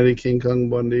 Marty Jannetty, King Kong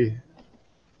Bundy.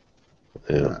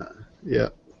 Yeah. Yeah.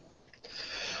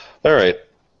 All right,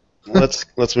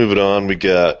 let's move it on. We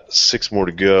got 6 more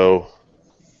to go.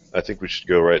 I think we should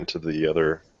go right into the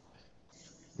other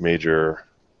major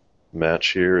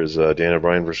match here. Is Daniel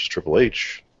Bryan versus Triple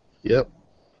H. Yep.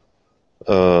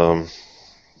 Really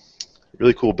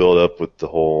cool build up with the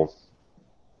whole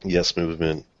Yes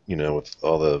movement. With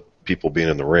all the people being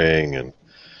in the ring, and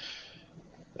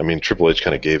I mean Triple H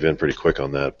kind of gave in pretty quick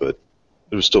on that, but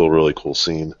it was still a really cool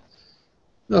scene.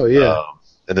 Oh yeah.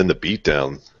 And then the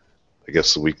beatdown, I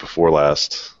guess the week before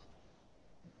last.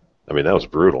 I mean that was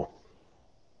brutal.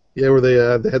 Yeah, where they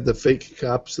had the fake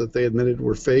cops that they admitted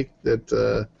were fake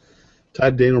that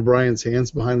tied Daniel Bryan's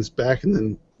hands behind his back and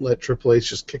then let Triple H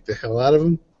just kick the hell out of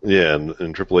him. Yeah,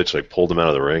 and Triple H pulled him out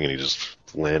of the ring and he just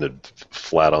landed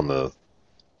flat on the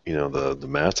the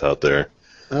mats out there.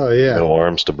 Oh yeah. No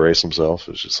arms to brace himself.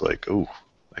 It was just like, ooh,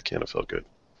 that can't have felt good.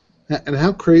 And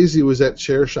how crazy was that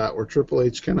chair shot where Triple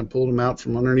H kind of pulled him out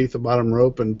from underneath the bottom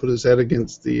rope and put his head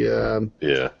against the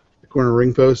corner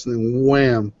ring post and then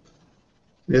wham.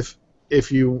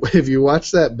 If you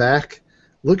watch that back,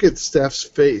 look at Steph's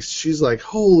face. She's like,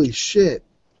 holy shit.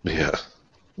 Yeah.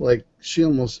 Like she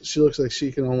looks like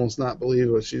she can almost not believe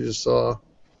what she just saw.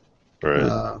 Right.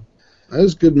 That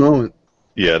was a good moment.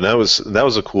 Yeah, and that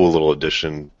was a cool little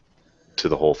addition to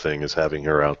the whole thing, is having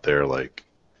her out there like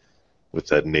with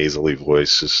that nasally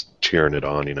voice just cheering it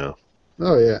on,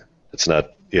 Oh yeah. It's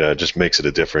not, it just makes it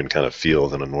a different kind of feel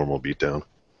than a normal beatdown.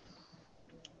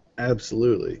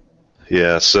 Absolutely.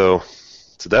 Yeah, so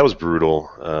that was brutal.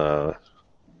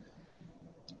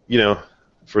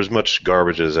 For as much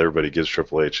garbage as everybody gives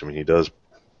Triple H, I mean, he does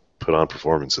put on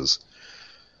performances.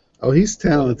 Oh, he's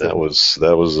talented. That was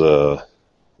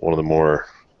one of the more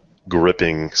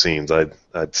gripping scenes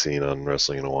I'd seen on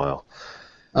wrestling in a while.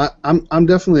 I'm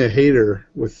definitely a hater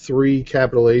with 3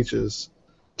 capital H's,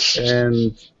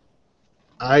 and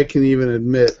I can even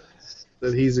admit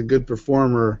that he's a good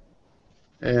performer,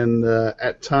 and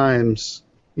at times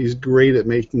he's great at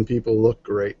making people look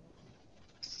great.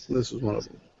 This was one of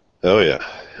them. Oh, yeah.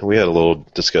 We had a little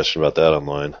discussion about that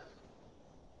online,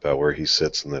 about where he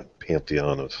sits in the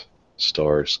pantheon of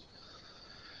stars.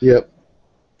 Yep.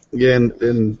 Yeah,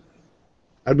 and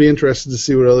I'd be interested to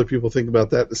see what other people think about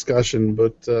that discussion,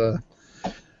 but I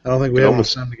don't think we have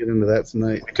enough time to get into that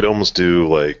tonight. We could almost do,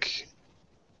 like,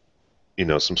 you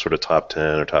know, some sort of top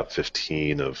 10 or top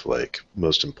 15 of, like,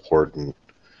 most important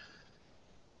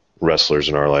wrestlers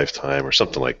in our lifetime or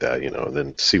something like that, you know, and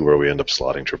then see where we end up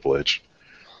slotting Triple H.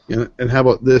 And how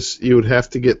about this? You would have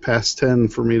to get past 10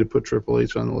 for me to put Triple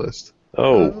H on the list.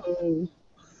 Oh.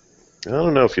 I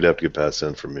don't know if you'd have to get past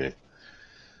 10 for me.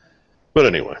 But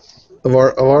anyway. Of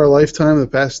our lifetime, the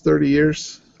past 30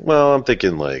 years? Well, I'm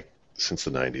thinking, like, since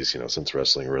the 90s, you know, since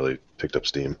wrestling really picked up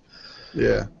steam.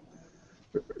 Yeah.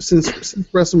 Since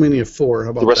WrestleMania 4,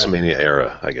 how about the WrestleMania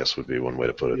era, I guess, would be one way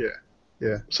to put it.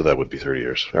 Yeah. So that would be 30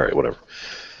 years. All right, whatever.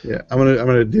 Yeah, I'm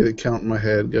gonna do the count in my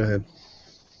head. Go ahead.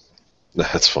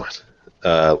 That's fine.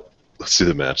 Let's do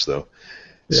the match, though.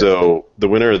 Yeah. So the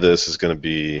winner of this is going to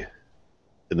be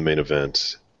in the main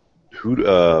event.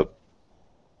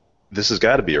 This has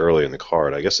got to be early in the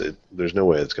card. I guess there's no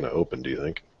way it's going to open, do you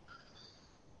think?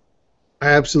 I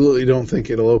absolutely don't think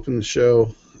it'll open the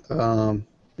show.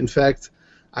 In fact,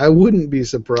 I wouldn't be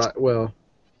surprised. Well,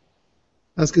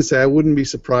 I was going to say I wouldn't be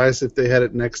surprised if they had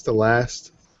it next to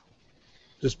last.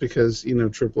 Just because, you know,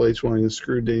 Triple H wanting to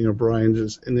screw Daniel Bryan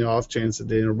just in the off chance that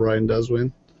Daniel Bryan does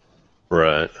win.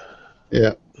 Right.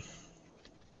 Yeah.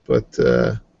 But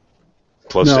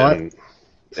plus, no,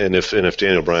 and if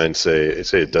Daniel Bryan say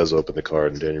it does open the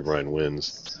card and Daniel Bryan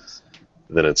wins,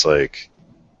 then it's like,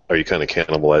 are you kind of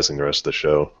cannibalizing the rest of the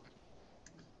show?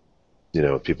 You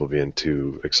know, with people being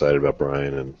too excited about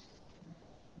Bryan and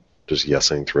just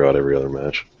yesing throughout every other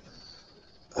match.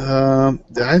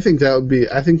 I think that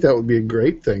would be a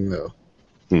great thing, though.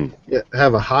 Yeah,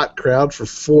 have a hot crowd for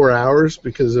 4 hours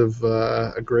because of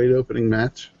a great opening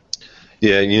match.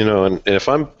 Yeah, you know, and if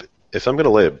I'm going to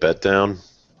lay a bet down,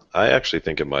 I actually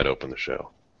think it might open the show.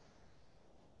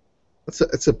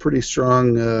 It's a pretty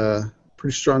strong,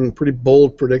 pretty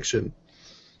bold prediction.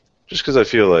 Just because I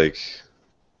feel like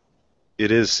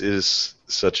it is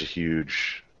such a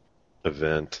huge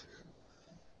event.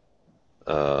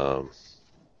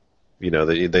 You know,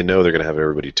 they know they're going to have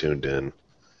everybody tuned in.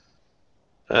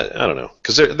 I don't know,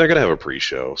 because they're going to have a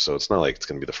pre-show, so it's not like it's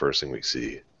going to be the first thing we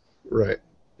see. Right.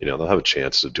 You know, they'll have a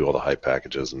chance to do all the hype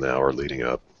packages in the hour leading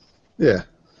up. Yeah.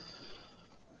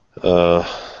 But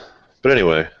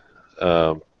anyway,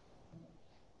 I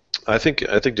think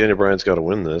Daniel Bryan's got to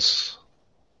win this.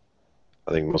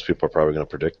 I think most people are probably going to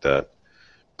predict that,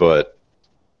 but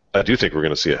I do think we're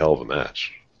going to see a hell of a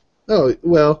match. Oh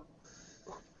well.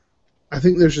 I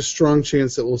think there's a strong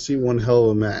chance that we'll see one hell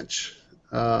of a match.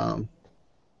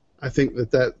 I think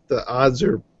that the odds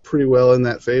are pretty well in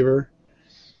that favor.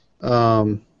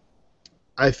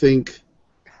 I think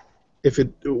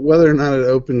whether or not it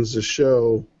opens the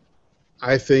show,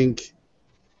 I think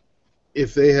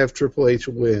if they have Triple H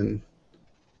win,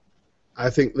 I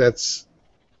think that's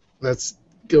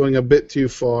going a bit too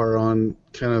far on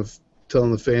kind of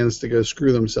telling the fans to go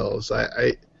screw themselves.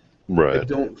 Right. I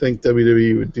don't think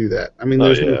WWE would do that. I mean,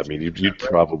 you'd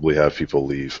probably have people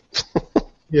leave.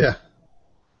 Yeah.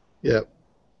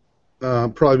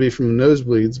 Probably be from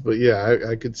nosebleeds, but yeah,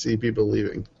 I could see people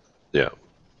leaving. Yeah.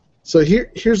 So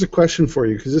here's a question for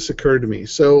you, because this occurred to me.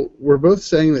 So we're both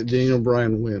saying that Daniel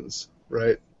Bryan wins,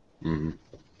 right? Mm-hmm.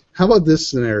 How about this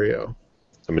scenario?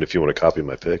 I mean, if you want to copy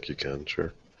my pick, you can,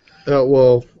 sure.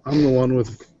 Well, I'm the one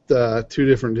with 2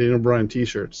 different Daniel Bryan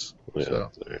T-shirts. Yeah.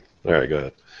 So. All right, go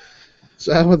ahead.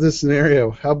 So how about this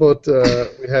scenario? How about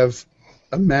we have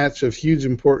a match of huge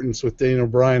importance with Daniel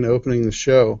Bryan opening the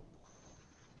show,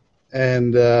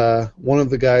 and one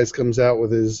of the guys comes out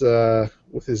with his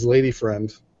lady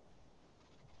friend,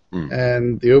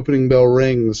 and the opening bell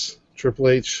rings. Triple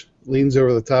H leans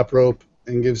over the top rope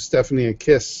and gives Stephanie a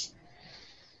kiss.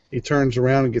 He turns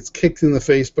around and gets kicked in the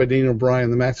face by Daniel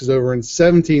Bryan. The match is over in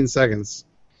 17 seconds.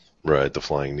 Right, the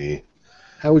flying knee.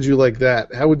 How would you like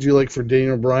that? How would you like for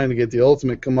Daniel Bryan to get the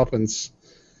ultimate comeuppance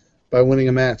by winning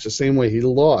a match the same way he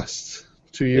lost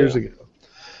 2 years ago?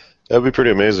 That would be pretty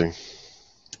amazing.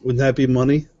 Wouldn't that be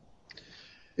money?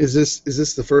 Is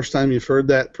this the first time you've heard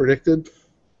that predicted?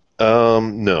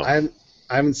 No. I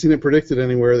haven't seen it predicted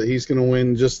anywhere that he's going to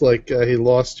win just like he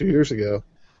lost 2 years ago.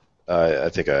 I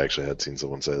think I actually had seen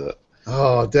someone say that.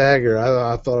 Oh, dagger.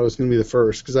 I thought I was going to be the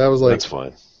first, because I was like... That's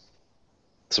fine.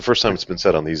 It's the first time it's been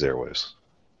said on these airwaves.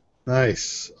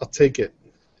 Nice. I'll take it.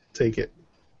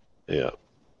 Yeah.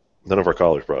 None of our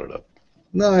callers brought it up.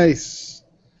 Nice.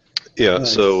 Yeah,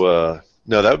 Nice. so,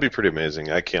 no, that would be pretty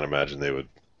amazing. I can't imagine they would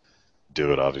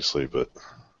do it, obviously, but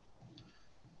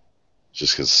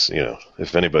just because,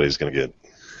 if anybody's going to get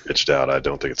pitched out, I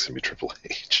don't think it's going to be Triple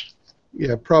H.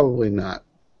 Yeah, probably not.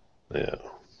 Yeah.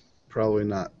 Probably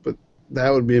not, but that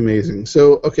would be amazing.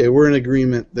 So, okay, we're in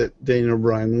agreement that Daniel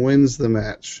Bryan wins the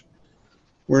match.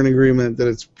 We're in agreement that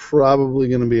it's probably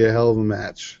going to be a hell of a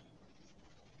match.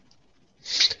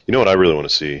 You know what I really want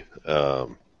to see,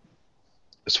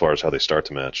 as far as how they start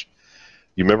the match?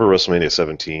 You remember WrestleMania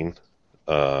 17,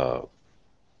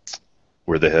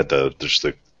 where they had just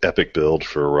the epic build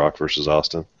for Rock versus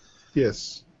Austin?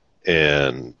 Yes.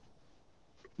 And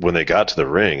when they got to the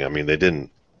ring, I mean, they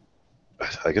didn't.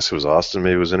 I guess it was Austin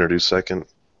maybe was introduced second,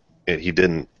 and he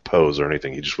didn't pose or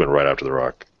anything. He just went right after The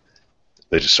Rock.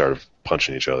 They just started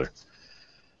punching each other.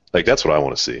 Like, that's what I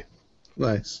want to see.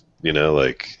 Nice. You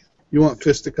want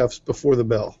fisticuffs before the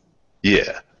bell.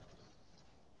 Yeah.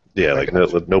 Yeah, like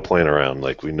no playing around.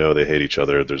 Like, we know they hate each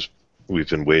other. We've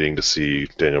been waiting to see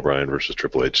Daniel Bryan versus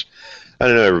Triple H. I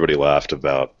know everybody laughed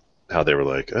about how they were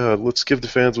like, let's give the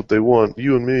fans what they want,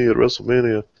 you and me at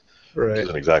WrestleMania. Right. Which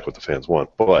isn't exactly what the fans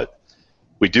want, but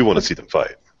we do want to see them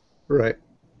fight. Right.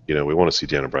 We want to see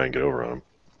Daniel Bryan get over on him.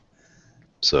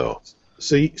 So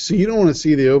you don't want to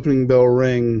see the opening bell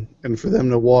ring and for them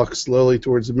to walk slowly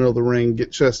towards the middle of the ring,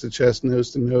 get chest to chest,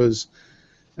 nose to nose,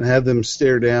 and have them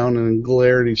stare down and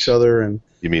glare at each other. And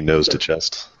you mean nose to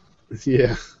chest?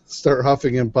 Yeah. Start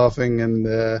huffing and puffing,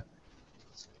 and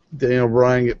Daniel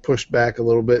Bryan get pushed back a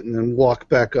little bit and then walk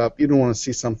back up. You don't want to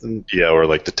see something... Yeah, or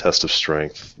like the test of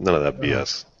strength. None of that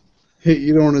BS.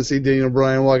 You don't want to see Daniel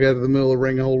Bryan walk out of the middle of the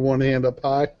ring and hold one hand up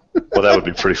high. Well, that would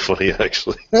be pretty funny,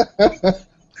 actually.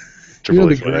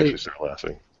 Triple H might actually start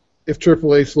laughing. If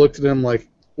Triple H looked at him like,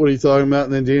 what are you talking about?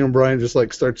 And then Daniel Bryan just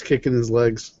like starts kicking his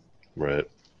legs. Right.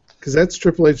 Because that's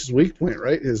Triple H's weak point,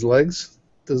 right? His legs.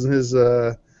 Doesn't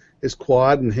his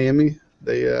quad and hammy,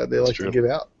 they like to get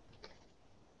out.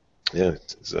 Yeah,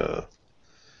 I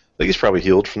think he's probably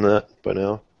healed from that by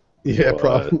now. Yeah,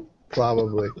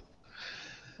 probably.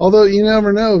 Although you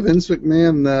never know, Vince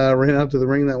McMahon ran out to the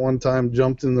ring that one time,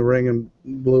 jumped in the ring, and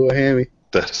blew a hammy.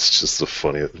 That is just the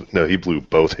funniest. No, he blew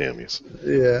both hammies.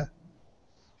 Yeah.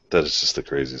 That is just the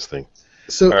craziest thing.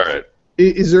 So, all right.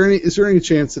 Is there any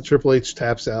chance that Triple H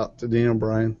taps out to Daniel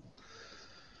Bryan?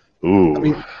 Ooh. I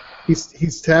mean,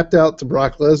 he's tapped out to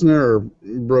Brock Lesnar or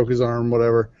broke his arm,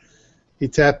 whatever. He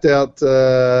tapped out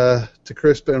to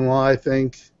Chris Benoit, I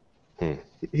think.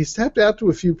 He's tapped out to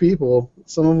a few people,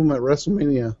 some of them at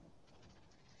WrestleMania.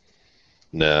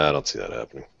 Nah, I don't see that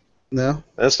happening. No?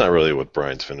 That's not really what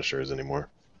Bryan's finisher is anymore.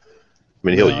 I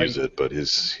mean, he'll use it, but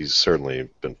he's certainly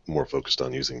been more focused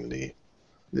on using the knee.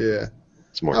 Yeah.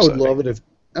 It's more I would love it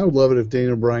if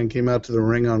Daniel Bryan came out to the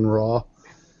ring on Raw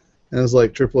and it was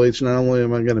like, Triple H, not only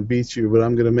am I going to beat you, but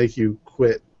I'm going to make you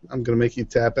quit. I'm going to make you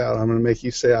tap out. I'm going to make you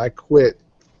say, I quit.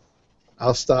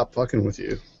 I'll stop fucking with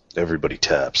you. Everybody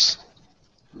taps.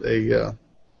 There you go.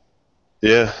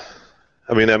 Yeah.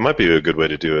 I mean, that might be a good way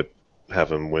to do it.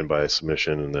 Have him win by a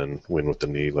submission and then win with the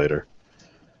knee later.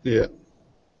 Yeah.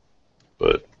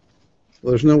 But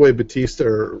there's no way Batista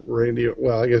or Randy...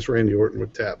 Well, I guess Randy Orton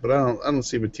would tap, but I don't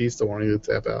see Batista wanting to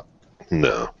tap out.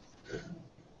 No.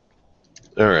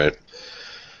 All right.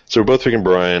 So we're both picking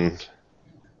Bryan,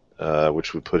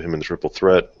 which would put him in the triple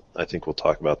threat. I think we'll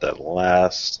talk about that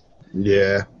last.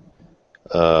 Yeah.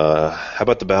 How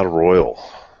about the Battle Royal?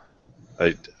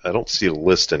 I don't see a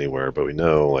list anywhere, but we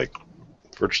know like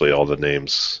virtually all the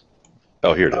names.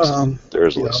 Oh, here it is. There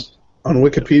is a list. On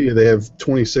Wikipedia, they have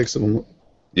 26 of them.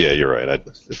 Yeah, you're right.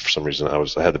 For some reason,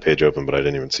 I had the page open, but I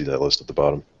didn't even see that list at the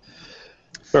bottom.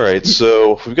 All right,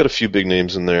 so we've got a few big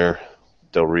names in there: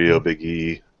 Del Rio, Big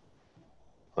E,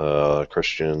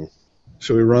 Christian.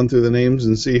 Should we run through the names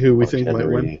and see who we think might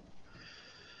win?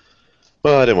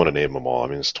 Well, I didn't want to name them all. I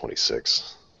mean, it's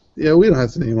 26. Yeah, we don't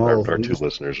have to name all of them. Our two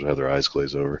listeners would have their eyes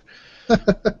glazed over.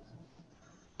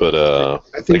 But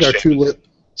I think our two.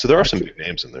 So there are some big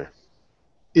names in there.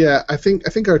 Yeah, I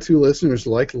think our two listeners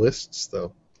like lists,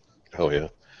 though. Oh yeah.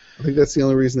 I think that's the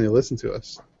only reason they listen to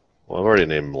us. Well, I've already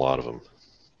named a lot of them,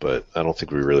 but I don't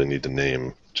think we really need to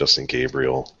name Justin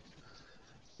Gabriel.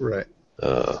 Right.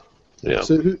 Yeah.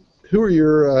 So who are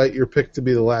your pick to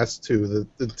be the last two?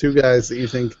 The two guys that you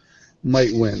think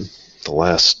might win? The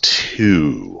last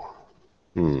two.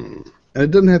 And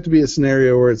it doesn't have to be a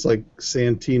scenario where it's like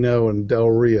Santino and Del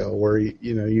Rio, where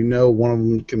you know one of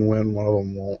them can win, one of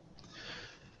them won't.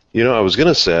 I was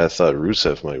gonna say I thought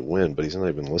Rusev might win, but he's not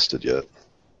even listed yet.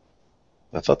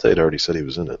 I thought they'd already said he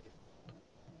was in it.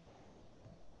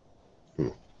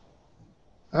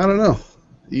 I don't know.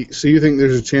 So you think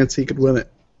there's a chance he could win it?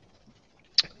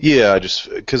 Yeah, just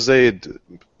because they had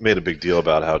made a big deal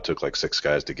about how it took like 6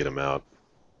 guys to get him out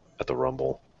at the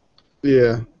Rumble.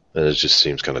 Yeah. And it just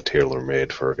seems kind of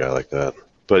tailor-made for a guy like that.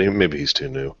 But maybe he's too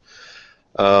new.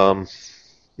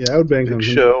 Yeah, I would bank on Big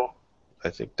him. Show,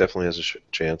 I think, definitely has a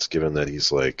chance, given that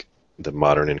he's like the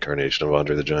modern incarnation of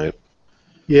Andre the Giant.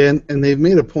 Yeah, and they've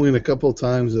made a point a couple of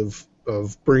times of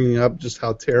bringing up just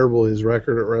how terrible his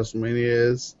record at WrestleMania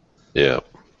is. Yeah.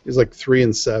 He's like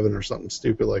 3-7 or something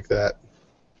stupid like that.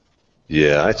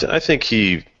 Yeah, I think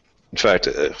he... In fact,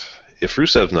 if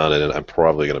Rusev's not in it, I'm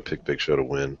probably going to pick Big Show to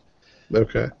win.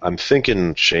 Okay. I'm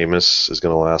thinking Sheamus is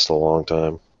going to last a long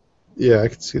time. Yeah, I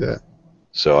can see that.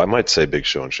 So I might say Big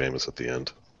Show and Sheamus at the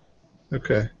end.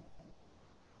 Okay.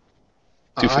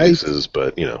 Two faces,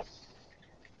 but, you know.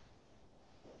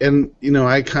 And, you know,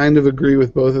 I kind of agree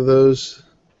with both of those,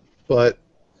 but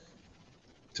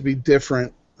to be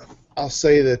different, I'll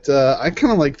say that I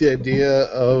kind of like the idea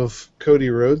of Cody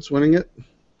Rhodes winning it.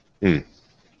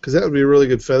 Because that would be a really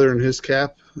good feather in his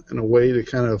cap and a way to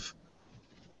kind of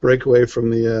break away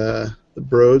from the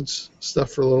Broads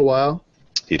stuff for a little while.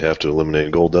 He'd have to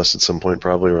eliminate Goldust at some point,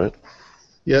 probably, right?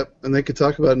 Yep, and they could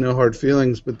talk about no hard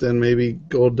feelings, but then maybe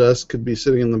Goldust could be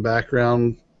sitting in the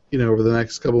background, you know, over the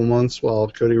next couple of months while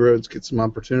Cody Rhodes gets some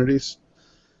opportunities.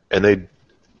 And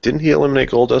didn't he eliminate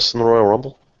Goldust in the Royal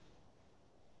Rumble?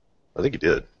 I think he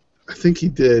did. I think he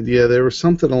did. Yeah, there was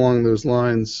something along those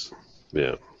lines.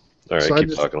 Yeah. All right, So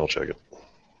keep talking. I'll check it.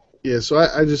 Yeah, so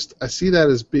I see that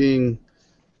as being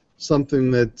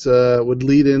something that would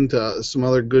lead into some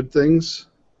other good things.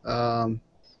 And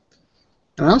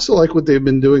I also like what they've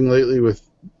been doing lately with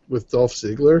Dolph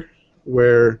Ziggler,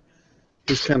 where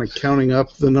he's kind of counting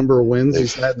up the number of wins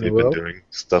he's had in a row. They've been doing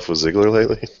stuff with Ziggler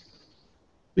lately.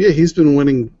 Yeah, he's been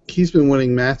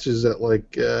winning matches at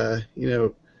like you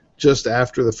know, just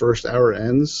after the first hour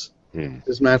ends.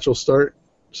 His match will start.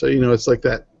 So, you know, it's like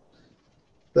that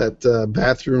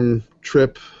bathroom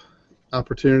trip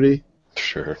opportunity.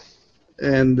 Sure.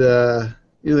 And you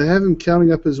know, they have him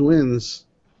counting up his wins.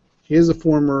 He is a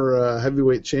former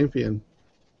heavyweight champion.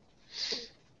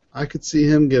 I could see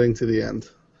him getting to the end.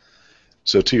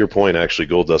 So to your point, actually,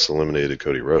 Goldust eliminated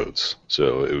Cody Rhodes.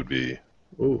 So it'd be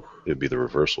the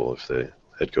reversal if they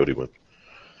had Cody win.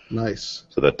 Nice.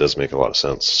 So that does make a lot of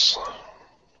sense.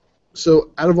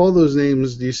 So out of all those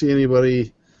names, do you see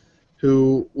anybody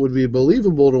who would be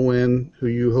believable to win who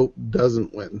you hope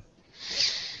doesn't win?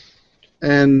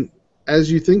 And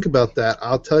as you think about that,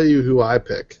 I'll tell you who I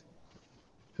pick.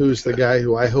 Who's the guy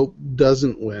who I hope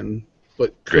doesn't win,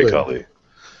 but could. Great Khali.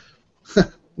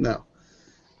 No.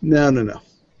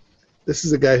 This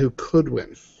is a guy who could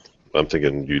win. I'm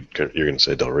thinking you're going to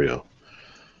say Del Rio.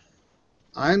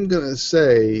 I'm going to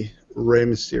say Rey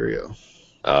Mysterio.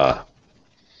 Ah.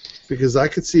 Because I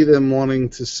could see them wanting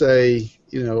to say,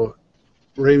 you know,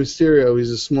 Rey Mysterio, he's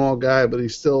a small guy, but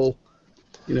he's still,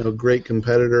 you know, a great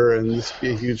competitor, and this would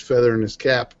be a huge feather in his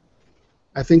cap.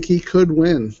 I think he could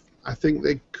win. I think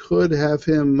they could have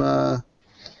him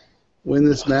win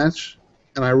this match,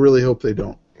 and I really hope they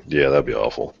don't. Yeah, that'd be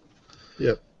awful.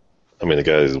 Yep. I mean, the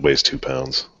guy weighs 2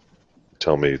 pounds.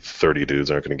 Tell me 30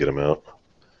 dudes aren't going to get him out.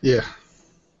 Yeah.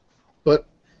 But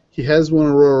he has won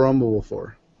a Royal Rumble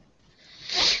before.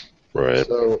 Right.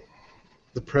 So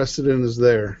the precedent is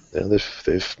there. Yeah,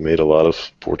 they've made a lot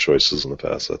of poor choices in the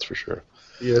past, that's for sure.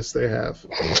 Yes, they have.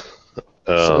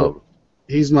 So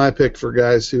he's my pick for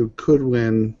guys who could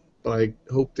win, but I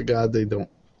hope to God they don't.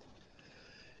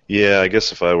 Yeah, I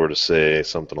guess if I were to say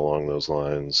something along those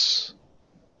lines,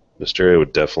 Mysterio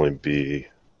would definitely be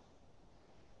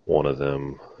one of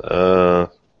them.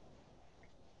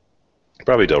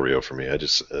 Probably Del Rio for me. I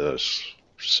just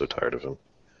so tired of him.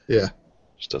 Yeah.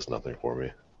 Just does nothing for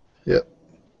me. Yep.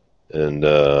 And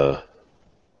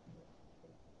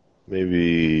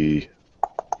maybe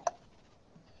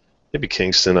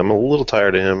Kingston. I'm a little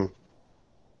tired of him.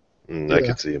 And I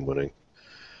could see him winning.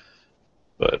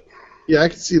 But yeah, I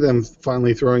could see them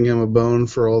finally throwing him a bone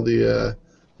for all the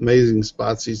amazing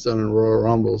spots he's done in Royal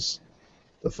Rumbles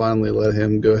to finally let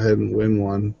him go ahead and win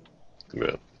one.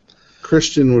 Yeah.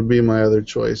 Christian would be my other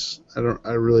choice.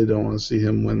 I really don't want to see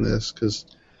him win this because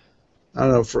I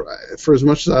don't know, for as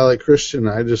much as I like Christian,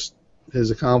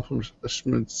 his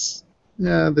accomplishments,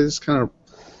 yeah, they just kind of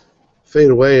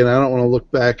fade away, and I don't want to look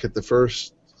back at the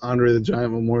first Andre the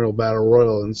Giant Memorial Battle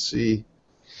Royal and see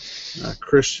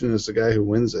Christian as the guy who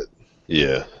wins it.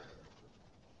 Yeah.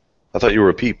 I thought you were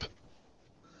a peep.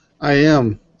 I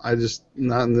am. I just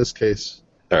not in this case.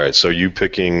 All right, so you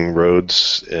picking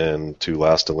Rhodes and to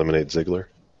last eliminate Ziggler?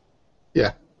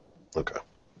 Yeah. Okay.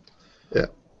 Yeah.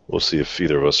 We'll see if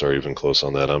either of us are even close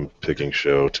on that. I'm picking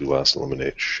Show to last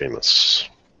eliminate Sheamus.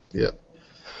 Yep.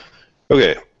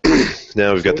 Okay.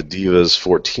 Now we've got the Divas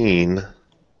 14.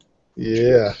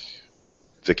 Yeah.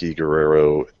 Vicky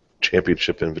Guerrero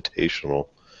Championship Invitational.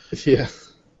 Yeah.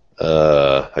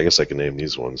 I guess I can name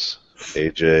these ones.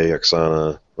 AJ,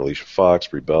 Oksana, Alicia Fox,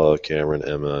 Brie Bella, Cameron,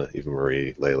 Emma, Eva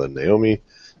Marie, Layla, Naomi,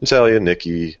 Natalia,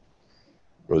 Nikki,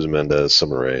 Rosa Mendez,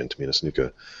 Summer Rae, and Tamina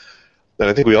Snuka. And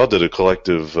I think we all did a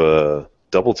collective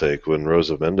double take when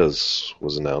Rosa Mendez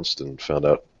was announced and found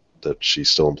out that she's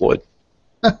still employed.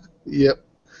 Yep.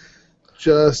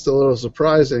 Just a little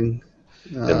surprising.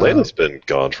 And Layla's been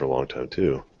gone for a long time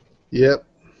too. Yep.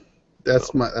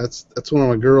 That's one of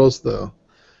my girls though.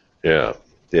 Yeah.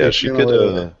 Yeah, she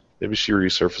could maybe she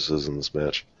resurfaces in this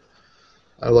match.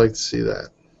 I'd like to see that.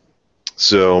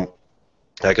 So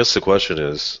I guess the question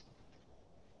is,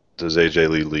 does AJ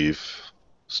Lee leave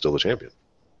still the champion?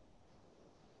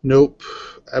 Nope,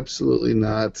 absolutely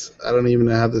not. I don't even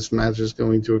know how this match is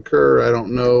going to occur. I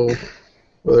don't know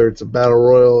whether it's a battle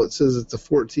royal. It says it's a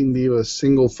 14 diva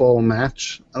single fall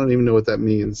match. I don't even know what that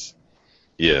means.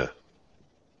 Yeah,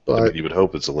 but I mean, you would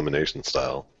hope it's elimination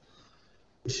style.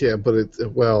 Yeah, but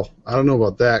I don't know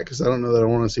about that because I don't know that I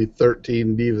want to see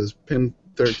 13 divas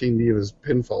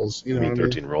pinfalls. You know,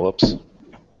 13 roll-ups.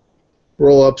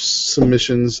 Roll-ups,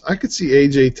 submissions. I could see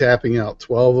AJ tapping out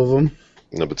 12 of them.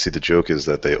 No, but see, the joke is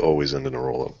that they always end in a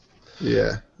roll-up.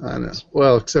 Yeah, I know.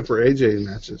 Well, except for AJ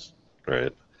matches.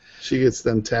 Right. She gets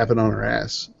them tapping on her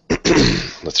ass.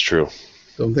 That's true.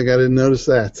 Don't think I didn't notice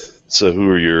that. So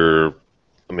who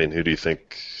do you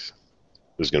think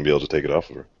is going to be able to take it off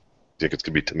of her? Do you think it's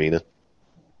going to be Tamina?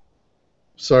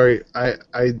 Sorry, I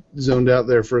zoned out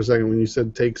there for a second when you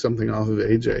said take something off of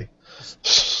AJ.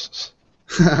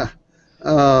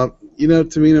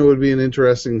 Tamina would be an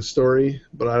interesting story,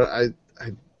 but I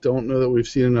don't know that we've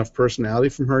seen enough personality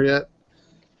from her yet.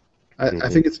 I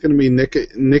think it's going to be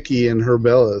Nikki and her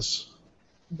Bellas.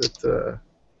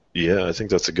 Yeah, I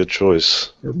think that's a good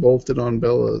choice. Or bolted on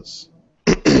Bellas.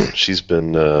 She's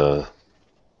been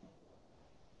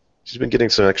getting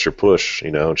some extra push,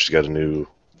 and she's got a new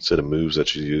set of moves that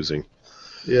she's using.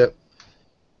 Yep.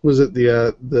 Was it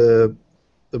the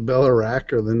Bella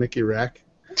rack or the Nikki rack?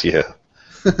 Yeah.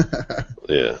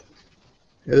 Yeah.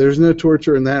 There's no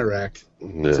torture in that rack.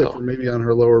 No. Except for maybe on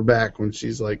her lower back when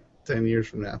she's like 10 years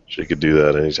from now. She could do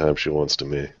that anytime she wants to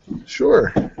me.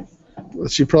 Sure. Well,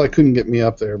 she probably couldn't get me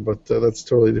up there, but that's a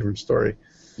totally different story.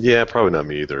 Yeah, probably not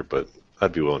me either, but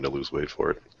I'd be willing to lose weight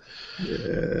for it.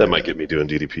 Yeah. That might get me doing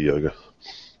DDP yoga.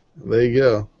 There you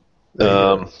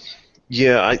go.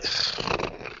 Yeah,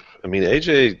 I mean,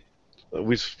 AJ,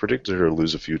 we've predicted her to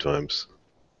lose a few times,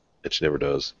 and she never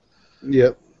does.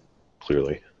 Yep.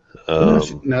 Clearly.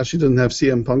 Now she doesn't have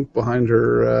CM Punk behind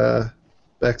her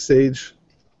backstage.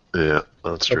 Yeah,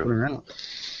 that's true. Her out.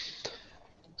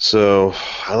 So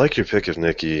I like your pick of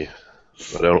Nikki.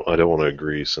 I don't want to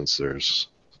agree since there's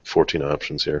 14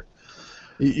 options here.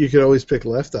 You could always pick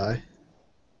Left Eye.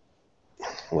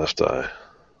 Left Eye.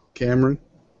 Cameron.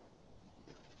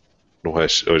 Why?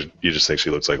 You just think she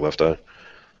looks like Left Eye?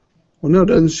 Well, no,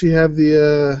 doesn't she have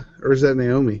or is that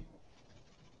Naomi?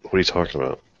 What are you talking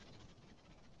about?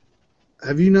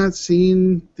 Have you not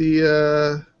seen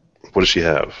the... What does she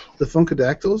have? The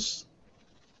Funkadactyls?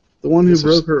 The one who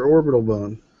broke her orbital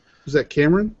bone. Was that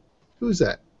Cameron? Who is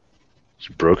that?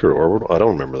 She broke her orbital? I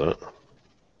don't remember that.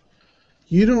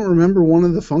 You don't remember one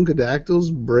of the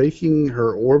Funkadactyls breaking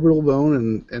her orbital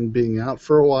bone and being out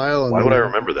for a while? And why would I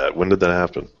remember that? When did that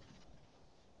happen?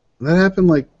 That happened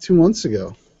like 2 months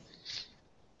ago.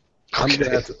 Okay.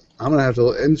 I'm gonna have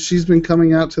to. And she's been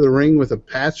coming out to the ring with a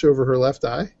patch over her left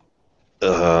eye.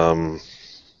 I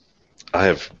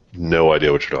have no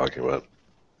idea what you're talking about.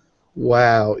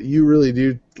 Wow, you really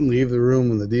do leave the room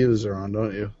when the Divas are on,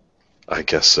 don't you? I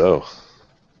guess so.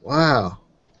 Wow.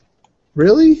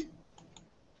 Really?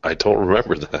 I don't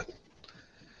remember that.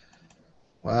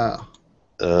 Wow.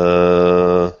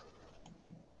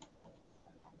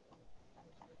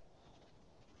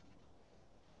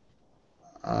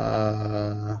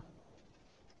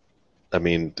 I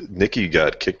mean, Nikki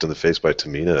got kicked in the face by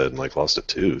Tamina and lost a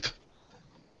tooth.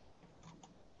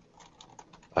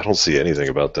 I don't see anything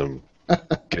about them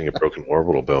getting a broken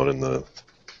orbital bone on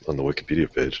the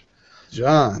Wikipedia page.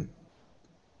 John,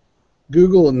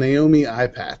 Google Naomi eye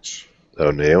patch. Oh,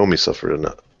 Naomi suffered an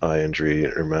eye injury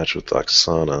in her match with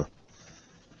Oksana.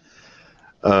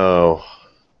 Oh.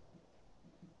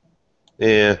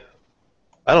 Yeah.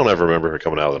 I don't ever remember her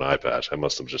coming out with an eye patch. I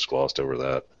must have just glossed over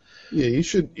that. Yeah, you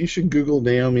should Google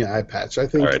Naomi eye patch. I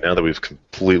think. All right, now that we've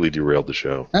completely derailed the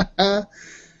show.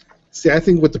 See, I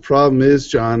think what the problem is,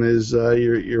 John, is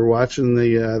you're watching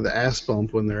the ass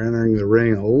bump when they're entering the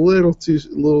ring a little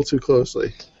too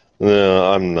closely.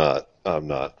 No, I'm not. I'm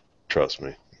not. Trust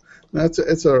me.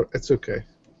 It's okay.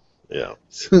 Yeah.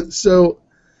 So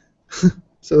the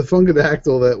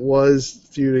Funkadactyl that was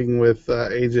feuding with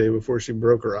AJ before she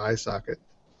broke her eye socket.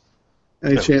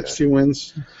 Any chance she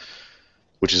wins?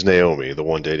 Which is Naomi, the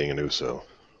one dating an Uso.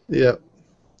 Yep.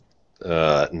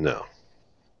 No.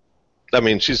 I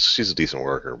mean, she's a decent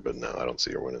worker, but no, I don't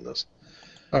see her winning this.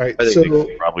 All right. I think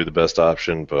Nikki's probably the best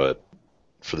option, but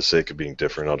for the sake of being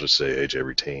different, I'll just say AJ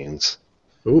retains.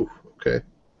 Ooh, okay.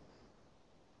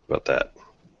 About that.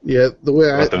 Yeah, the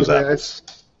way I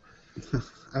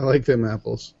like them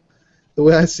apples. The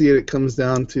way I see it, it comes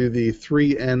down to the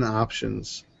 3N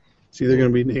options. It's either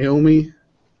going to be Naomi,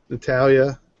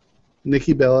 Natalya,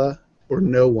 Nikki Bella, or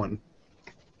no one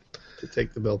to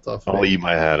take the belt off. I'll eat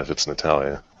my hat if it's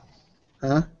Natalya.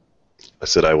 Huh? I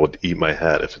said I would eat my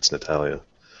hat if it's Natalya.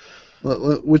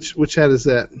 Which hat is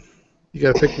that? You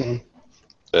got to pick one.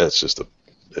 That's just a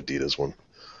Adidas one.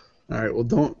 All right. Well,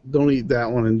 don't eat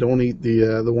that one, and don't eat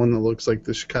the one that looks like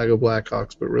the Chicago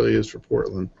Blackhawks, but really is for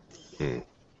Portland.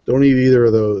 Don't eat either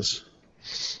of those.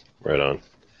 Right on.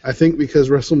 I think because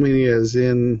WrestleMania is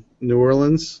in New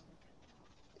Orleans,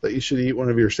 that you should eat one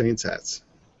of your Saints hats.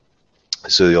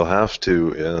 So you'll have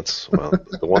to. Yeah, that's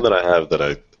the one that I have that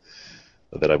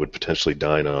I would potentially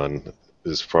dine on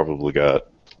is probably got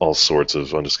all sorts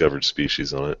of undiscovered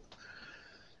species on it.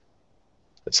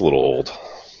 It's a little old.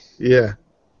 Yeah.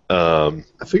 I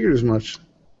figured as much.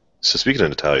 So speaking of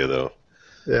Natalya, though,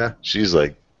 yeah, she's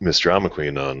like Miss Drama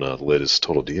Queen on the latest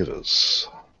Total Divas.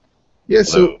 Yeah,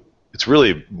 so it's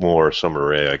really more Summer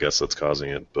Rae, I guess, that's causing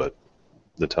it, but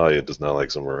Natalya does not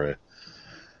like Summer Rae.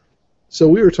 So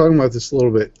we were talking about this a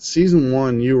little bit. Season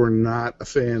 1, you were not a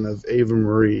fan of Ava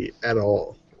Marie at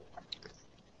all.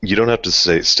 You don't have to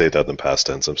state that in past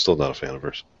tense. I'm still not a fan of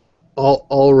hers.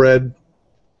 All red,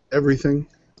 everything,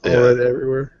 all red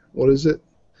everywhere. What is it?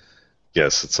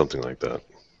 Yes, it's something like that.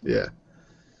 Yeah.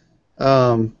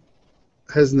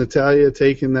 Has Natalya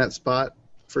taken that spot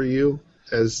for you?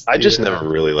 I just never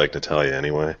really liked Natalya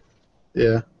anyway.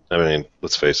 Yeah. I mean,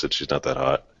 let's face it, she's not that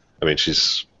hot. I mean,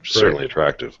 she's certainly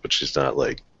attractive, but she's not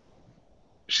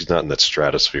in that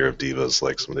stratosphere of divas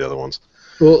like some of the other ones.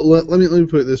 Well, let me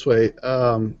put it this way.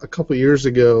 A couple years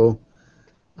ago,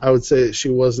 I would say that she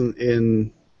wasn't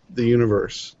in the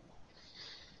universe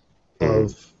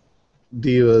of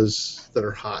divas that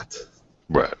are hot.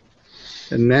 Right.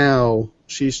 And now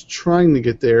she's trying to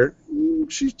get there.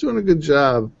 She's doing a good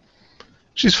job.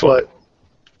 She's fun.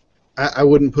 But I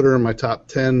wouldn't put her in my top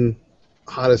 10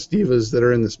 hottest divas that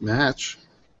are in this match.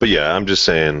 But yeah, I'm just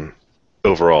saying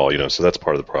overall, so that's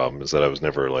part of the problem is that I was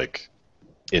never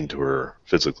into her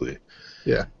physically.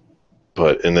 Yeah.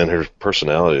 And then her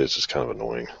personality is just kind of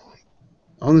annoying.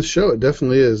 On the show, it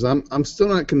definitely is. I'm still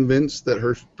not convinced that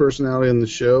her personality on the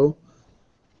show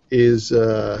is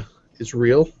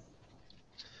real.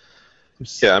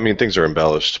 Yeah, I mean things are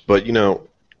embellished, but a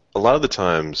lot of the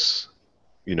times,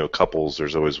 couples,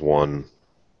 there's always one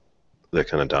that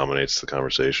kind of dominates the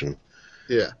conversation.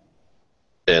 Yeah.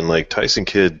 And Tyson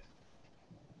Kidd,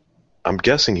 I'm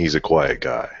guessing he's a quiet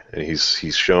guy, and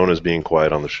he's shown as being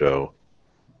quiet on the show.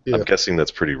 Yeah. I'm guessing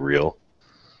that's pretty real.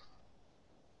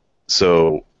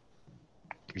 So,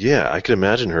 yeah, I could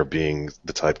imagine her being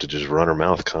the type to just run her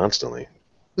mouth constantly.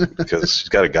 Because she's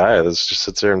got a guy that just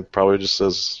sits there and probably just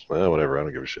says, whatever, I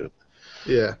don't give a shit.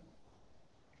 Yeah.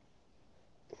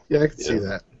 Yeah, I can see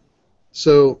that.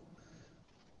 So,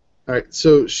 all right,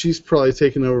 so she's probably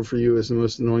taken over for you as the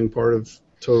most annoying part of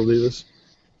Total Divas?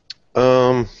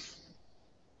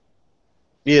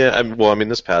 Yeah, I mean,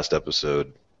 this past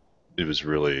episode, it was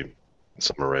really,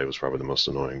 Summer Rae was probably the most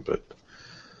annoying, but...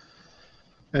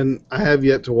 And I have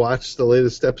yet to watch the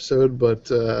latest episode, but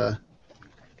to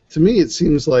me it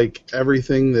seems like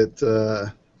everything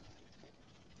that...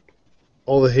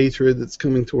 all the hatred that's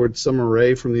coming towards Summer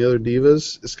Rae from the other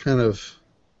divas is kind of...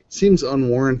 seems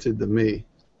unwarranted to me.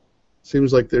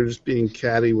 Seems like they're just being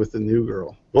catty with the new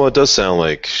girl. Well, it does sound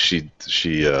like she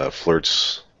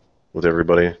flirts with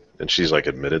everybody, and she's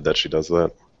admitted that she does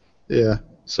that. Yeah.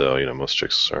 So, most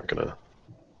chicks aren't going to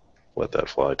let that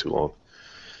fly too long.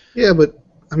 Yeah, but,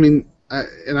 I mean, I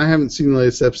haven't seen the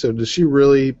latest episode. Does she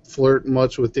really flirt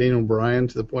much with Daniel Bryan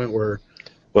to the point where...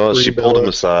 Well, she pulled him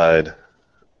aside,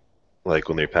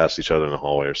 when they passed each other in the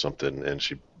hallway or something, and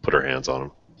she put her hands on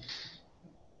him.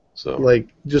 So,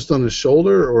 just on his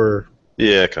shoulder, or?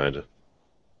 Yeah, kind of.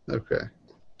 Okay.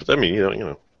 But I mean,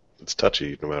 it's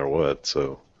touchy no matter what.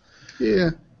 So. Yeah.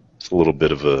 It's a little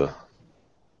bit of a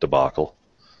debacle.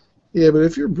 Yeah, but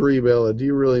if you're Brie Bella, do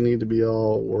you really need to be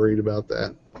all worried about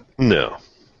that? No.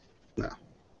 No.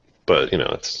 But,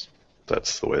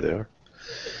 that's the way they are.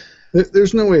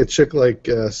 There's no way a chick like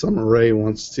Summer Rae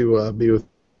wants to be with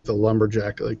the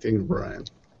lumberjack like Daniel Bryan.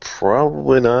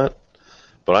 Probably not.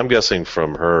 But I'm guessing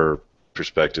from her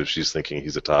perspective, she's thinking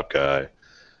he's a top guy.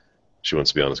 She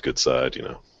wants to be on his good side,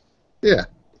 Yeah.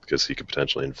 Because he could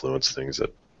potentially influence things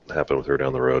that happen with her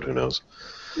down the road. Who knows?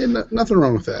 Yeah, nothing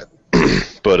wrong with that.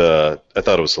 But I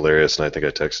thought it was hilarious, and I think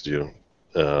I texted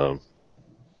you.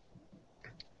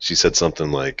 She said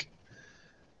something like,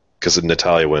 because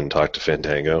Natalya went and talked to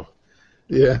Fandango.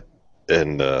 Yeah.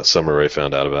 And Summer Rae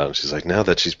found out about it, and she's like, now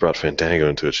that she's brought Fandango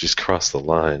into it, she's crossed the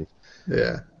line.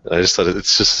 Yeah. And I just thought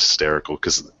it's just hysterical,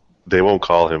 because they won't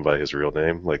call him by his real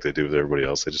name like they do with everybody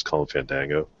else. They just call him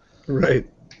Fandango. Right.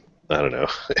 I don't know.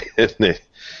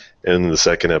 And in the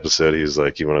second episode,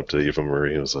 he went up to Eva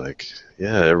Marie and was like,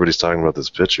 yeah, everybody's talking about these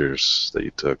pictures that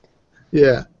you took.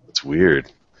 Yeah. It's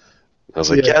weird. I was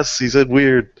like, Yeah. yes, he said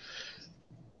weird.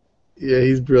 Yeah,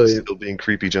 he's brilliant. Still being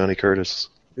creepy Johnny Curtis.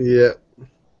 Yeah.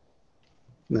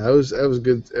 No, that was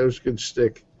good. That was good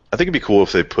shtick. I think it'd be cool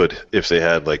if they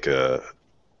had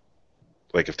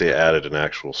if they added an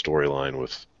actual storyline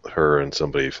with her and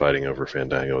somebody fighting over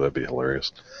Fandango. That'd be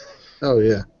hilarious. Oh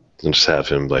yeah. And just have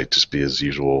him just be his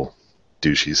usual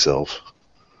douchey self.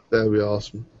 That would be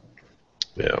awesome.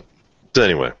 Yeah. So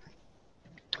anyway,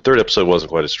 third episode wasn't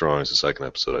quite as strong as the second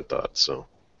episode, I thought. So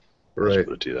Right. I'll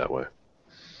put it to you that way.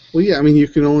 Well, yeah. I mean, you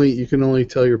can only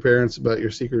tell your parents about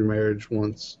your secret marriage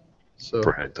once. So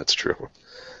Right. That's true.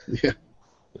 yeah.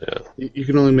 Yeah. You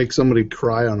can only make somebody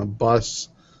cry on a bus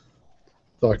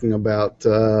talking about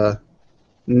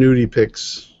nudie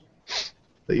pics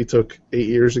that you took 8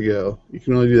 years ago. You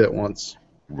can only do that once.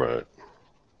 Right.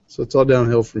 So it's all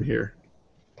downhill from here.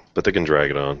 But they can drag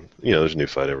it on. There's a new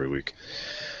fight every week.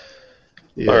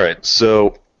 Yeah. All right.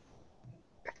 So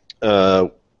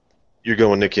you're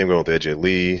going Nikki. I'm going with AJ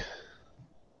Lee.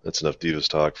 That's enough Divas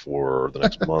talk for the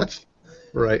next month.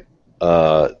 Right.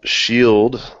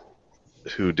 Shield,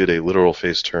 who did a literal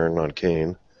face turn on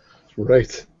Kane,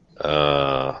 Right.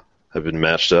 have been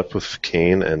matched up with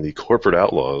Kane and the Corporate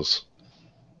Outlaws,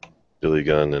 Billy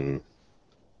Gunn and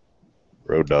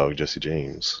Road Dogg Jesse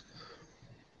James.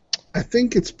 I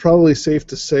think it's probably safe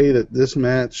to say that this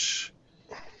match,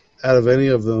 out of any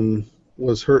of them,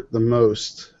 was hurt the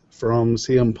most from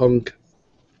CM Punk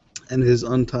and his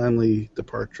untimely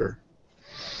departure.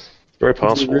 Very Would you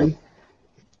possible. agree?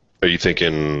 Are you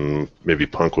thinking maybe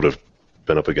Punk would have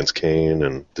been up against Kane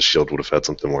and the Shield would have had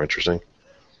something more interesting?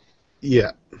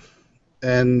 Yeah.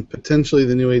 And potentially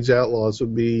the New Age Outlaws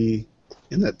would be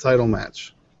in that title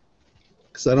match.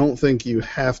 Because I don't think you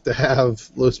have to have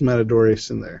Los Matadores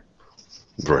in there.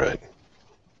 Right.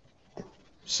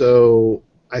 So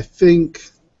I think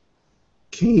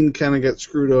Kane kind of got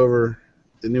screwed over.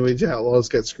 The New Age Outlaws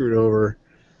got screwed over.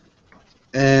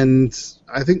 And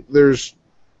I think there's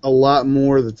a lot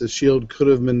more that the Shield could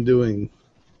have been doing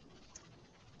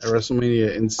at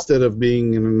WrestleMania instead of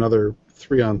being in another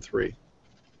 3-on-3.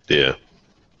 Yeah.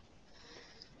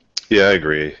 Yeah, I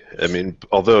agree. I mean,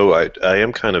 although I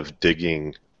am kind of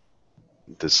digging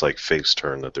this face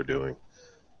turn that they're doing.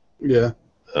 Yeah.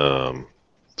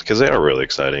 Because they are really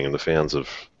exciting, and the fans have,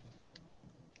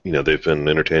 they've been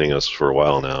entertaining us for a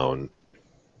while now, and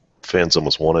fans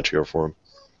almost want to cheer for them.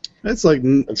 It's like,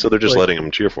 And so they're just letting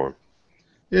them cheer for them.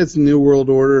 it's New World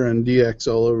Order and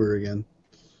DX all over again.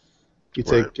 You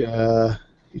take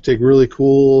you take really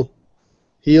cool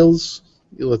heels,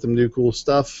 you let them do cool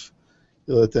stuff,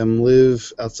 you let them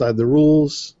live outside the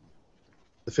rules.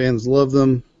 The fans love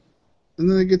them, and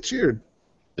then they get cheered.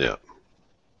 Yeah.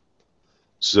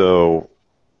 So,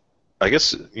 I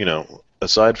guess,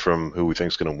 aside from who we think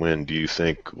is going to win, do you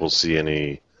think we'll see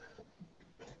any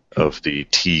of the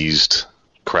teased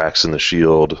cracks in the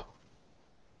Shield,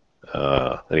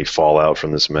 any fallout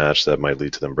from this match that might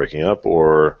lead to them breaking up,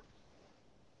 or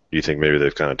do you think maybe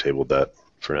they've kind of tabled that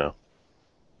for now?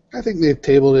 I think they've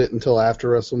tabled it until after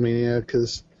WrestleMania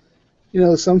because,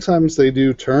 sometimes they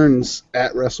do turns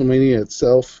at WrestleMania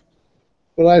itself,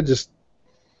 but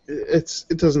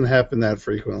it doesn't happen that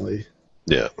frequently.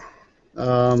 Yeah.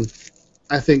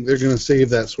 I think they're going to save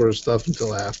that sort of stuff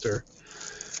until after.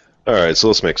 All right, so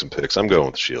let's make some picks. I'm going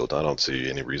with Shield. I don't see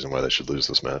any reason why they should lose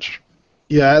this match.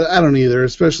 Yeah, I don't either,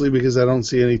 especially because I don't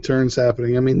see any turns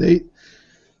happening. I mean,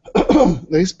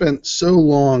 they spent so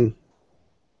long,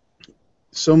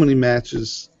 so many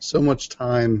matches, so much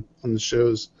time on the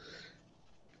shows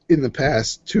in the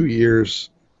past 2 years,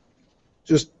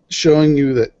 just showing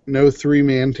you that no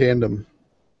three-man tandem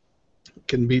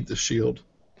can beat the Shield.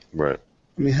 Right.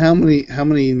 I mean, how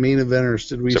many main eventers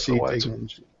did we Except for see the Wyatts. take on the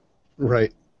Shield?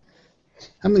 Right.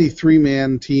 How many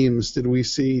 3-man teams did we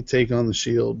see take on the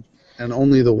Shield? And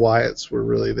only the Wyatts were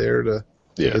really there to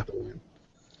get the win.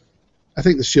 I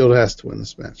think the Shield has to win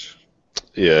this match.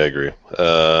 Yeah, I agree.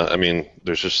 I mean,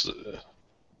 there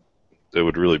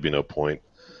would really be no point.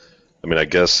 I mean, I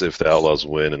guess if the Outlaws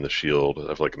win and the Shield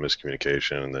have like a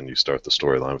miscommunication, and then you start the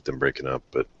storyline with them breaking up.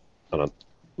 But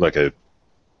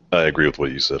I agree with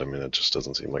what you said. I mean, it just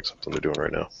doesn't seem like something they're doing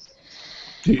right now.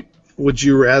 Would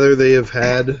you rather they have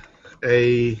had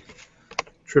a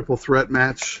triple threat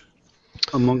match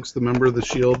amongst the member of the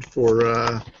Shield for?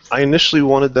 I initially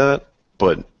wanted that,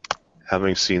 but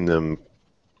having seen them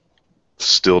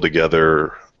still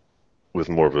together with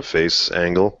more of a face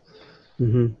angle,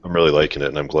 I'm really liking it,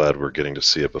 and I'm glad we're getting to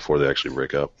see it before they actually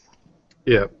break up.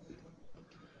 Yeah.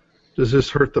 Does this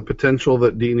hurt the potential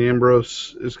that Dean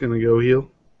Ambrose is going to go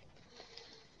heel?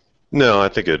 No, I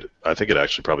think it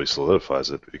actually probably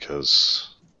solidifies it,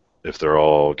 because if they're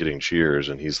all getting cheers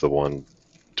and he's the one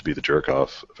to be the jerk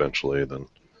off eventually, then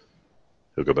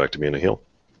he'll go back to being a heel.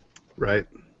 Right.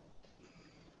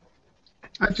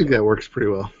 I think that works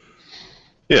pretty well.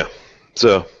 Yeah.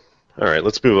 So, all right,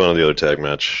 let's move on to the other tag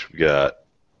match. We got,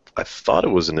 I thought it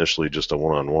was initially just a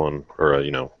one-on-one,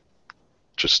 or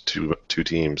just two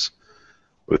teams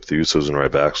with the Usos and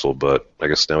Ryback, but I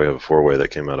guess now we have a four-way that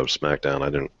came out of SmackDown. I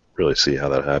didn't really see how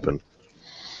that happened.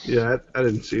 Yeah, I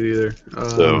didn't see it either.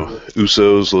 So,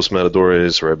 Usos, Los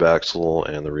Matadores, Ryback,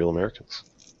 and the Real Americans.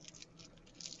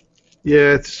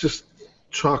 Yeah, it's just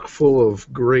chock full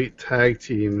of great tag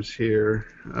teams here.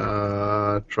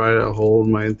 Try to hold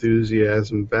my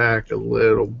enthusiasm back a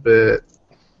little bit.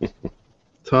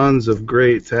 Tons of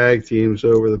great tag teams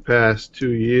over the past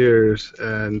 2 years,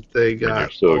 and they got. And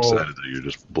you're so excited that you're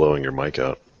just blowing your mic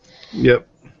out. Yep.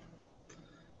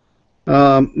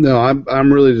 No,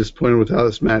 I'm really disappointed with how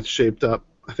this match shaped up.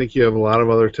 I think you have a lot of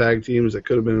other tag teams that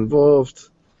could have been involved.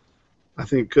 I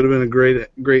think it could have been a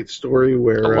great story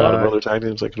where a lot of other tag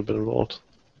teams that could have been involved.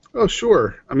 Oh,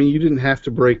 sure. I mean, you didn't have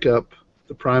to break up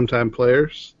the primetime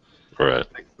players. Right.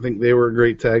 I think they were a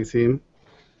great tag team.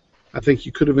 I think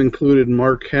you could have included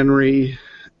Mark Henry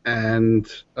and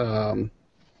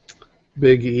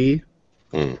Big E.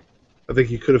 I think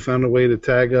you could have found a way to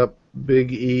tag up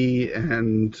Big E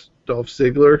and Dolph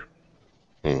Ziggler.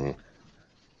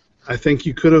 I think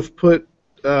you could have put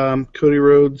Cody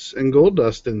Rhodes and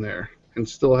Goldust in there and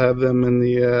still have them in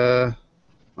the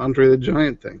Andre the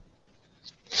Giant thing.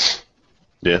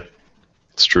 Yeah,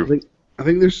 it's true. I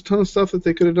think there's a ton of stuff that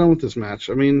they could have done with this match.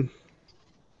 I mean,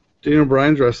 Daniel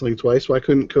Bryan's wrestling twice. Why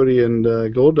couldn't Cody and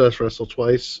Goldust wrestle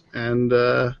twice and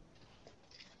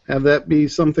have that be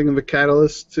something of a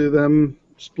catalyst to them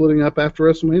splitting up after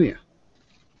WrestleMania?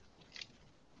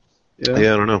 Yeah,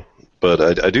 I don't know.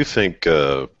 But I do think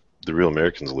the Real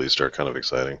Americans at least are kind of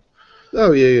exciting.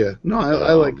 Oh, yeah. No,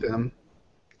 I like them.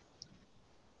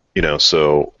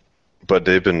 But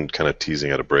they've been kind of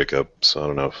teasing at a breakup, so I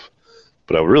don't know if...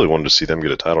 But I really wanted to see them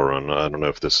get a title run. I don't know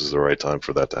if this is the right time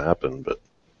for that to happen, but...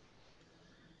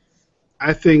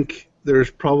 I think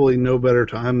there's probably no better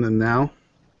time than now,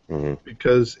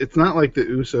 because it's not like the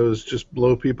Usos just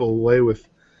blow people away with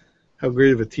how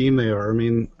great of a team they are. I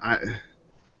mean,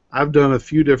 I've done a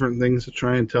few different things to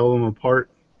try and tell them apart,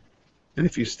 and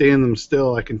if you stand them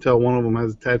still, I can tell one of them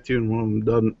has a tattoo and one of them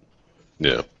doesn't.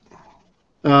 Yeah.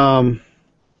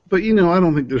 But, I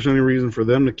don't think there's any reason for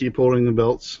them to keep holding the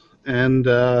belts. And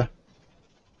you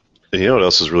know what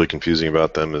else is really confusing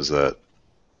about them is that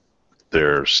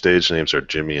their stage names are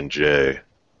Jimmy and Jay,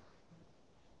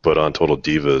 but on Total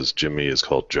Divas, Jimmy is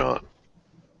called John.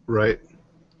 Right.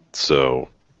 So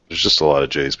there's just a lot of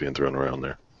J's being thrown around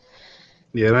there.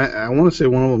 Yeah, and I want to say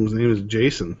one of them's name is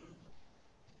Jason.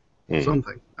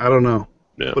 Something. I don't know.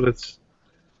 Yeah. But it's...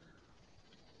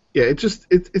 Yeah,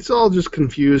 it's all just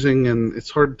confusing, and it's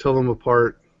hard to tell them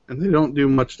apart, and they don't do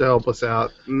much to help us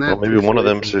out. And well, maybe one of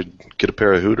them should get a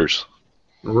pair of Hooters.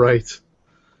 Right.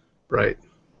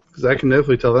 Because I can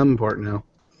definitely tell them apart now.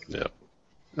 Yeah.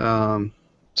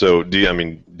 So, do you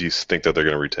think that they're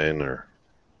going to retain, or?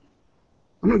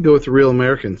 I'm going to go with the Real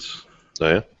Americans. Oh,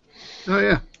 yeah? Oh,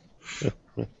 yeah.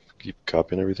 Keep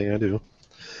copying everything I do.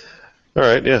 All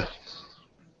right, yeah.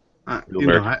 Real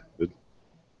Americans.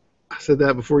 I said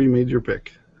that before you made your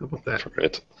pick. How about that?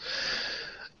 Right.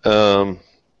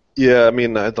 Yeah,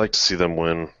 I'd like to see them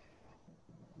win.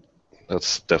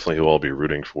 That's definitely who I'll be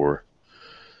rooting for.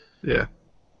 Yeah.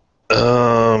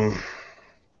 I'm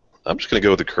just going to go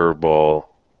with the curveball.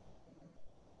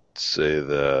 Say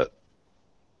that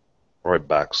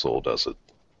Ryback does it.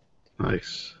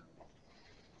 Nice.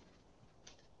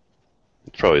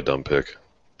 It's probably a dumb pick.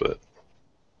 but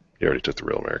you already took the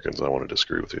Real Americans. I want to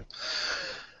disagree with you.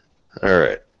 All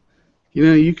right. You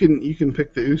know, you can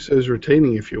pick the Usos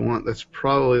retaining if you want. That's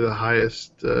probably the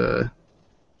highest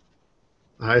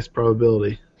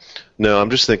probability. No,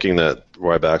 I'm just thinking that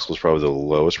Ryback was probably the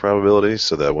lowest probability,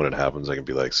 so that when it happens, I can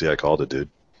be like, "See, I called it, dude."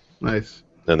 Nice.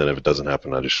 And then if it doesn't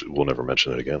happen, we'll never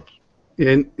mention it again. Yeah,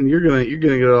 and you're gonna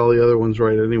get all the other ones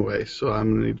right anyway, so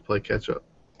I'm gonna need to play catch up.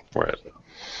 Right.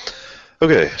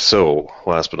 Okay, so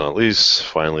last but not least,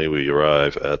 finally we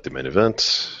arrive at the main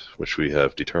event, which we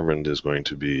have determined is going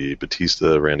to be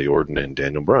Batista, Randy Orton, and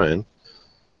Daniel Bryan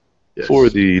for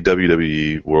the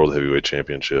WWE World Heavyweight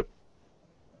Championship.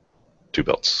 2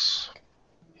 belts.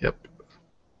 Yep.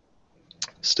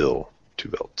 Still 2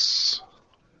 belts.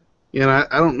 Yeah, and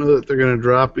I don't know that they're going to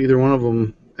drop either one of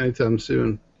them anytime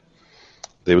soon.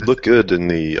 They would look good in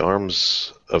the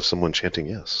arms of someone chanting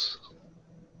yes.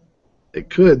 It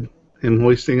could, and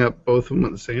hoisting up both of them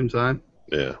at the same time.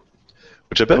 Yeah.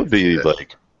 Which I bet would be,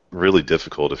 like, really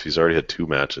difficult if he's already had 2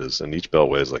 matches, and each belt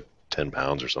weighs, like, 10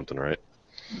 pounds or something, right?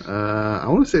 I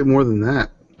want to say more than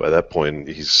that. By that point,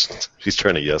 he's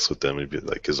trying to yes with them. He'd be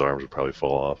like, his arms would probably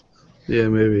fall off. Yeah,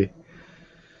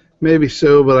 maybe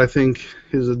so. But I think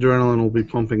his adrenaline will be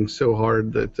pumping so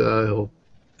hard that he'll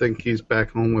think he's back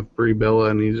home with Brie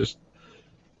Bella, and he's just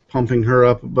pumping her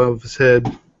up above his head.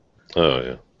 Oh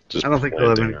yeah, I don't think they'll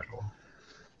have any trouble.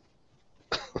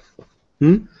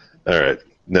 All right,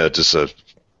 no, just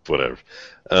whatever.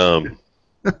 All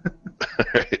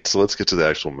right, so let's get to the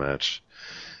actual match.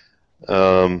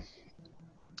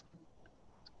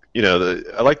 You know,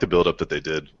 I like the build-up that they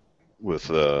did with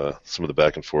some of the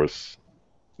back and forth,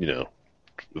 you know,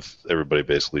 with everybody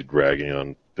basically dragging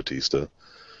on Batista,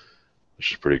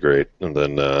 which is pretty great. And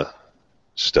then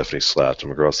Stephanie slapped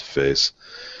him across the face.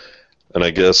 And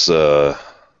I guess Orton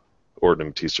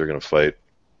and Batista are going to fight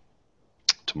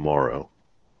tomorrow.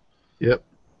 Yep.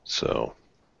 So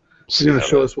he's going to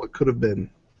show us what could have been.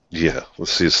 Yeah,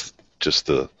 let's see just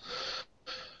the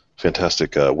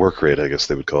fantastic work rate, I guess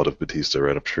they would call it, of Batista,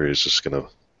 right? I'm sure he's just going to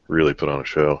really put on a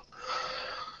show.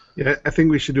 Yeah, I think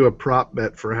we should do a prop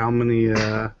bet for how many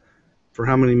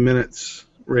minutes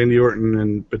Randy Orton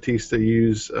and Batista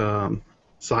use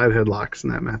side headlocks in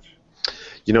that match.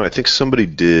 You know, I think somebody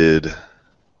did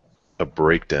a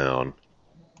breakdown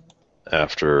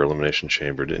after Elimination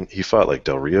Chamber. Didn't he fought like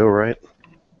Del Rio, right?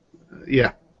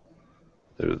 Yeah.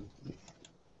 It was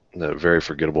a very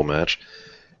forgettable match.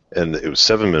 And it was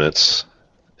 7 minutes,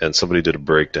 and somebody did a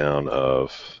breakdown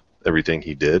of everything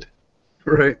he did.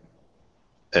 Right.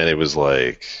 And it was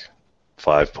like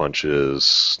 5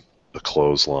 punches, a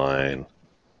clothesline.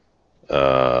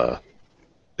 It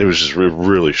was just a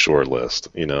really short list,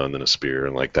 you know, and then a spear,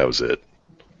 and like that was it.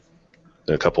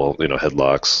 And a couple, you know,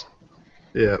 headlocks.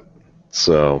 Yeah.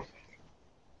 So,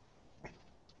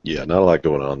 yeah, not a lot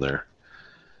going on there.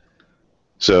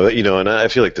 So, you know, and I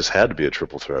feel like this had to be a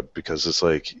triple threat because it's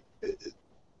like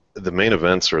the main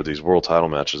events or these world title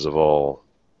matches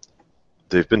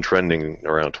they've been trending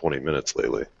around 20 minutes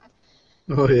lately.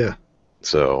 Oh, yeah.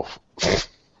 So,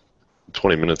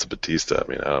 20 minutes of Batista, I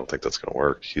mean, I don't think that's going to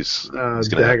work. He's going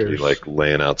to have to be like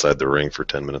laying outside the ring for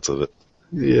 10 minutes of it.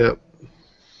 Yep.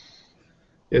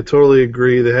 Yeah, totally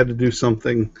agree. They had to do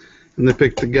something, and they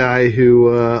picked the guy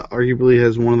who arguably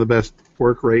has one of the best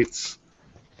work rates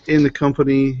in the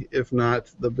company, if not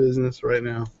the business right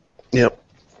now. Yep.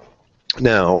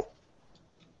 Now,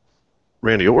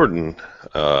 Randy Orton,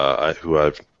 who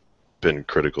I've been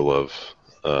critical of,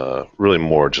 really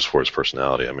more just for his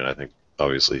personality. I mean, I think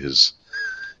obviously his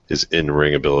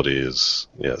in-ring ability is,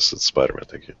 yes, it's Spider-Man,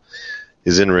 thank you.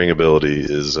 His in-ring ability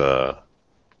is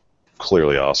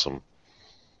clearly awesome.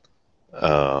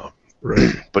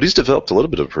 Right. But he's developed a little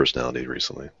bit of personality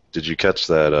recently. Did you catch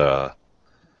that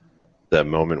that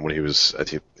moment when he was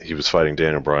fighting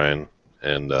Daniel Bryan,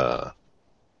 and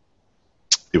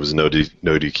it was no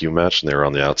DQ match, and they were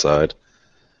on the outside,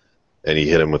 and he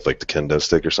hit him with like the kendo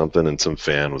stick or something, and some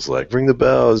fan was like, "Ring the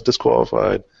bell, he's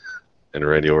disqualified." And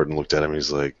Randy Orton looked at him, and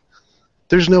he's like,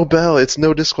 "There's no bell, it's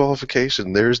no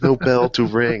disqualification, there's no bell to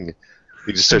ring."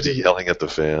 He just started yelling at the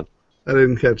fan. I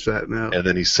didn't catch that, no. And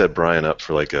then he set Bryan up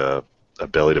for like a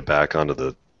belly to back onto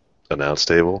the announce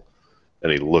table.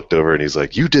 And he looked over and he's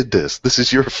like, "You did this. This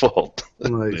is your fault."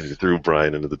 Nice. And he threw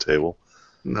Bryan into the table.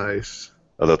 Nice.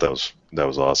 I thought that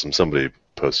was awesome. Somebody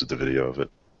posted the video of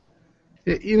it.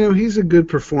 You know, he's a good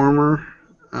performer,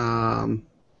 and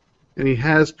he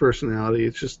has personality.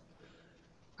 It's just,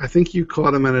 I think you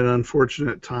caught him at an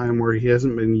unfortunate time where he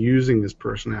hasn't been using his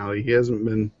personality. He hasn't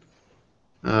been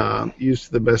used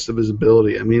to the best of his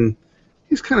ability. I mean,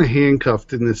 he's kind of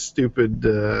handcuffed in this stupid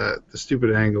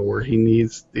angle where he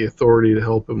needs the authority to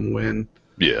help him win.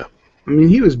 Yeah. I mean,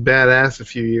 he was badass a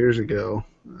few years ago.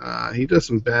 He does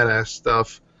some badass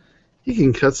stuff. He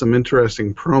can cut some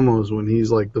interesting promos when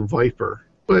he's like the Viper.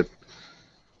 But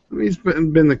I mean, he's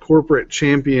been the corporate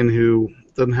champion who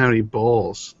doesn't have any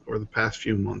balls over the past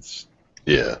few months.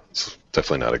 Yeah, it's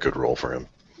definitely not a good role for him.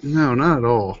 No, not at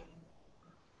all.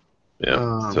 Yeah.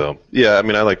 I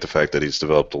mean, I like the fact that he's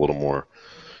developed a little more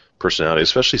personality,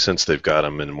 especially since they've got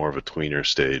him in more of a tweener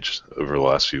stage over the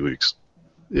last few weeks.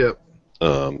 Yep.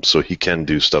 So he can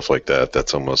do stuff like that.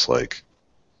 That's almost like,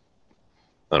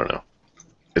 I don't know.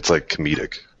 It's like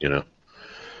comedic, you know?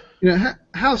 You know,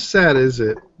 how sad is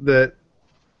it that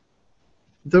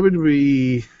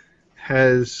WWE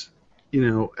has, you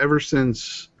know, ever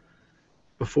since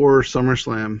before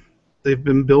SummerSlam, they've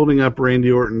been building up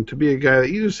Randy Orton to be a guy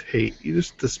that you just hate, you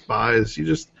just despise, you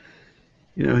just,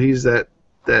 you know, he's that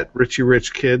Richie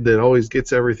Rich kid that always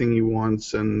gets everything he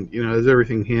wants and, you know, has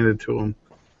everything handed to him.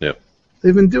 Yep.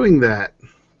 They've been doing that.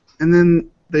 And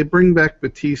then they bring back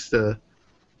Batista,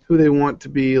 who they want to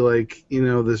be like, you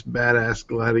know, this badass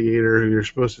gladiator who you're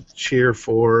supposed to cheer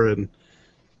for and,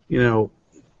 you know,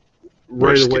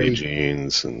 right away. Skinny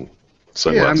jeans and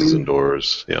sunglasses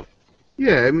indoors. Yeah.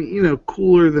 Yeah, I mean, you know,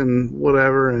 cooler than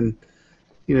whatever, and,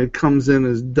 you know, comes in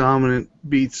as dominant,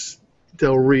 beats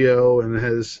Del Rio, and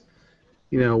has,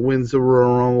 you know, wins the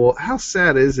Royal Rumble. How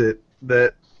sad is it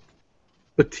that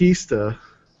Batista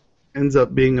ends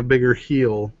up being a bigger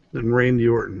heel than Randy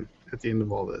Orton at the end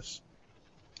of all this?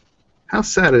 How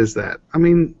sad is that? I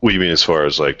mean, what do you mean as far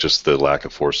as like just the lack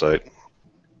of foresight?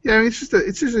 Yeah, I mean, it's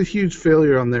just a huge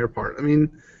failure on their part. I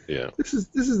mean, yeah, this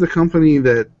is the company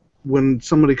that when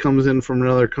somebody comes in from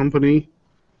another company,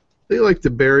 they like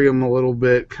to bury them a little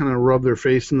bit, kind of rub their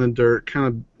face in the dirt, kind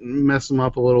of mess them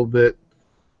up a little bit.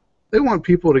 They want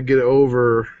people to get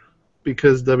over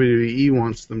because WWE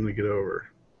wants them to get over.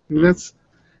 I mean, that's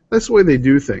the way they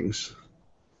do things.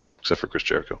 Except for Chris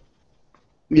Jericho.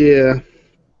 Yeah.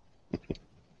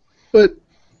 But,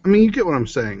 I mean, you get what I'm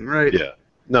saying, right? Yeah.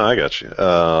 No, I got you.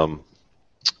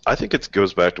 I think it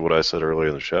goes back to what I said earlier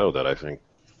in the show, that I think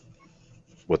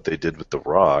what they did with The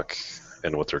Rock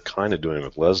and what they're kind of doing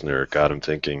with Lesnar got him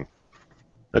thinking,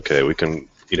 okay, we can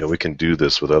do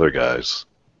this with other guys.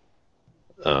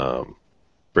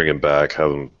 Bring him back,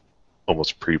 have him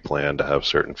almost pre-planned to have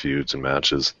certain feuds and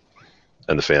matches,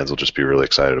 and the fans will just be really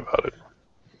excited about it.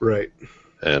 Right.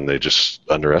 And they just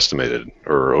underestimated,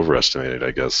 or overestimated,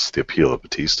 I guess, the appeal of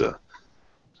Batista,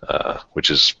 which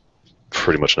is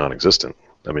pretty much non-existent.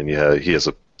 I mean, yeah, he has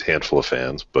a handful of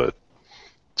fans, but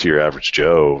to your average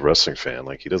Joe wrestling fan,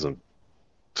 like he doesn't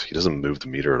move the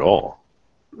meter at all.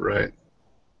 Right.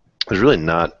 There's really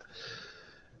not.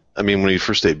 I mean, when he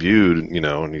first debuted, you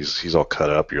know, and he's all cut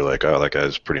up, you're like, oh, that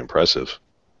guy's pretty impressive.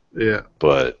 Yeah.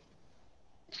 But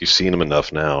you've seen him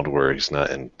enough now to where he's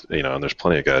not, and you know, and there's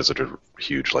plenty of guys that are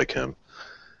huge like him,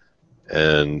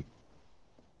 and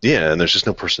yeah, and there's just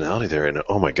no personality there. And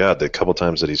oh my God, the couple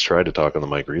times that he's tried to talk on the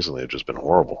mic recently have just been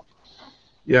horrible.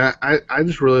 Yeah, I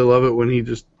just really love it when he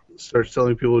just starts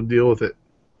telling people to deal with it.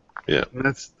 Yeah, and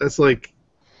that's like,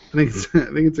 I think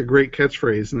it's a great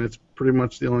catchphrase, and it's pretty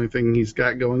much the only thing he's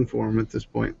got going for him at this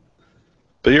point.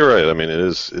 But you're right. I mean, it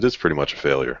is pretty much a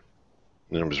failure.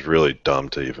 And it was really dumb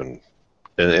to even,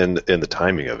 and the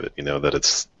timing of it. You know, that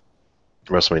it's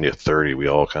WrestleMania 30. We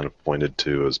all kind of pointed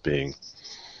to as being,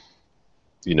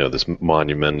 you know, this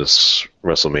monumentous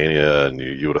WrestleMania, and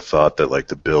you would have thought that like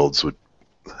the builds would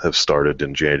have started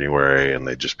in January, and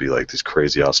they'd just be like these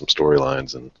crazy awesome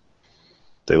storylines, and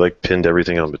they like pinned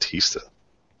everything on Batista.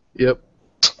 Yep.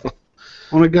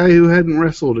 On a guy who hadn't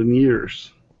wrestled in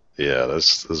years. Yeah,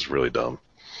 this is really dumb.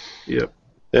 Yep.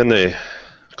 And they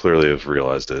clearly have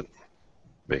realized it,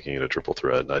 making it a triple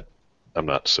threat. I'm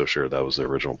not so sure that was the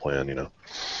original plan, you know.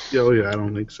 Oh yeah, I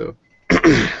don't think so.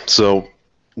 So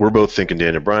we're both thinking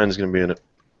Daniel Bryan's going to be in it.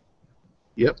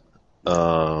 Yep.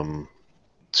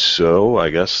 So I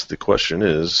guess the question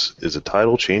is the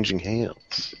title changing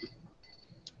hands?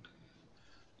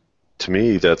 To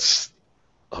me, that's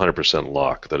 100%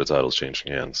 lock that a title's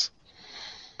changing hands.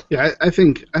 Yeah, I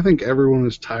think everyone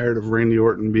is tired of Randy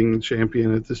Orton being the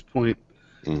champion at this point.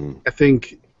 Mm-hmm. I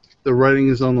think the writing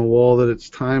is on the wall that it's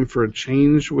time for a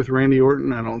change with Randy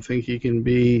Orton. I don't think he can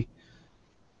be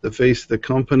the face of the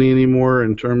company anymore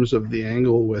in terms of the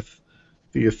angle with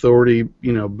the authority,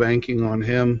 you know, banking on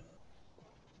him.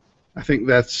 I think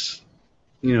that's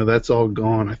all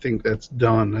gone. I think that's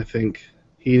done. I think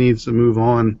he needs to move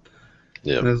on.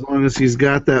 Yeah. And as long as he's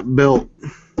got that belt,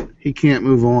 he can't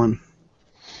move on.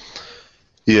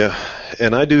 Yeah,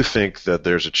 and I do think that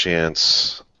there's a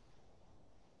chance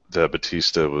that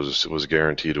Batista was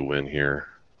guaranteed to win here,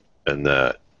 and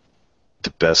that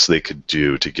the best they could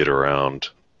do to get around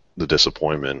the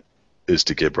disappointment is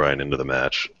to get Bryan into the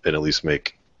match and at least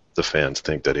make the fans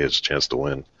think that he has a chance to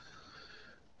win.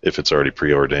 If it's already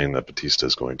preordained that Batista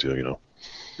is going to,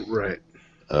 Right.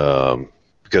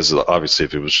 Because obviously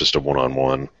if it was just a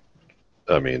one-on-one,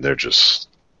 I mean, they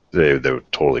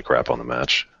would totally crap on the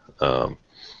match. So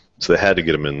they had to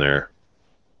get him in there.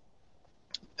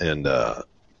 And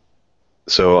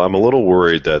so I'm a little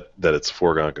worried that it's a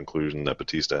foregone conclusion that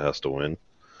Batista has to win.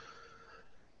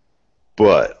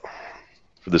 But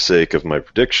for the sake of my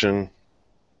prediction,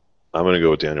 I'm going to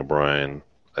go with Daniel Bryan.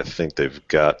 I think they've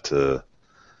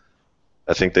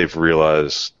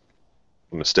realized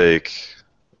a mistake,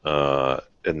 and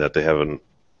that they have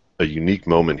a unique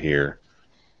moment here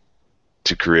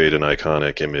to create an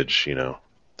iconic image,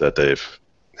 that they've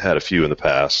had a few in the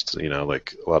past.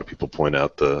 Like a lot of people point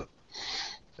out the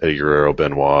Eddie Guerrero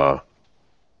Benoit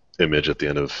image at the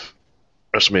end of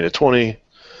WrestleMania 20.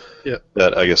 Yeah.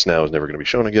 That I guess now is never going to be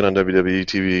shown again on WWE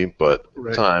TV, but at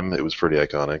the time it was pretty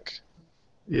iconic.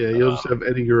 Yeah, you'll just have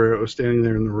Eddie Guerrero standing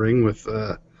there in the ring with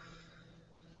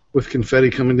confetti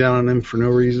coming down on him for no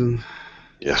reason.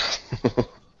 Yeah. Because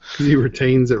he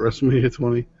retains at WrestleMania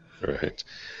 20. Right.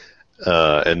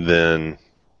 And then,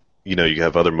 you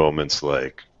have other moments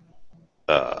like,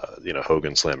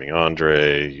 Hogan slamming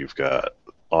Andre. You've got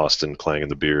Austin clanging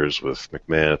the beers with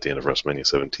McMahon at the end of WrestleMania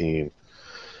 17.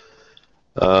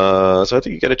 So I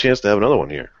think you got a chance to have another one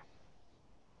here.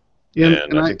 Yeah,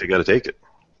 and I think they got to take it.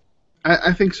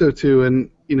 I think so too. And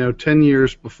 10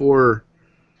 years before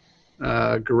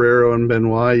Guerrero and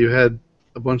Benoit, you had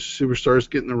a bunch of superstars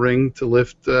get in the ring to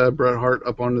lift Bret Hart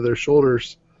up onto their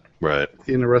shoulders. Right. At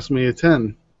the end of WrestleMania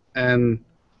 10, and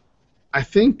I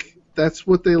think that's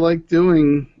what they like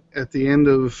doing at the end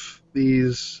of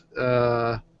these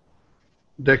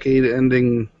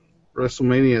decade-ending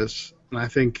WrestleManias. And I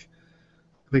think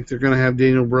they're going to have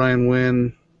Daniel Bryan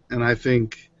win, and I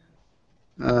think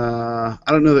I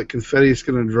don't know that confetti is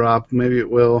going to drop. Maybe it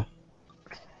will,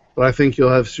 but I think you'll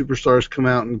have superstars come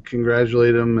out and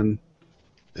congratulate him, and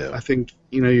I think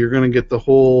you're going to get the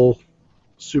whole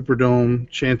Superdome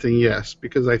chanting yes,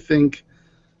 because I think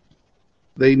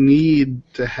they need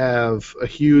to have a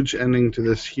huge ending to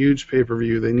this huge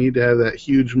pay-per-view. They need to have that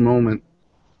huge moment,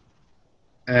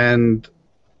 and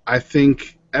I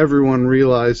think everyone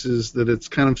realizes that it's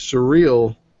kind of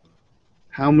surreal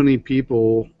how many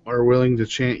people are willing to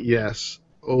chant yes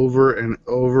over and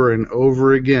over and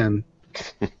over again.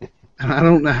 And I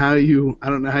don't know how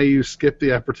you skip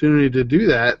the opportunity to do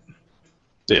that.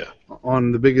 Yeah.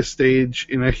 On the biggest stage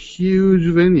in a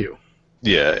huge venue.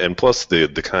 Yeah, and plus the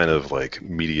kind of like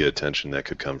media attention that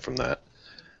could come from that.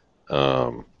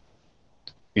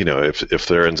 If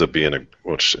there ends up being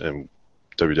which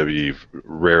WWE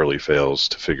rarely fails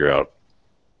to figure out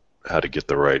how to get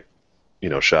the right,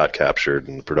 shot captured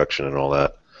and production and all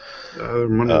that.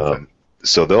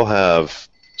 So they'll have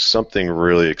something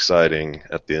really exciting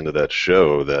at the end of that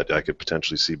show that I could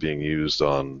potentially see being used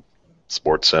on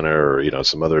SportsCenter or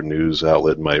some other news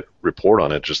outlet might report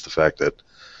on it. Just the fact that,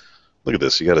 look at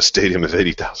this, you got a stadium of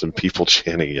 80,000 people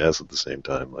chanting yes at the same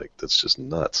time. Like, that's just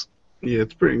nuts. Yeah,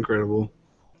 it's pretty incredible.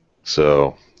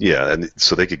 So yeah, and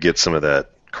so they could get some of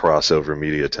that crossover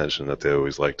media attention that they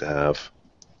always like to have.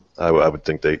 I would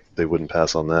think they wouldn't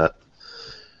pass on that.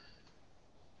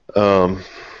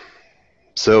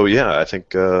 So yeah, I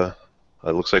think it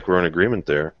looks like we're in agreement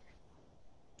there.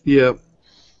 Yeah,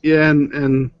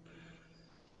 and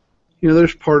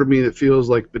there's part of me that feels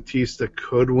like Batista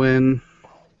could win,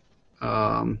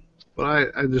 but I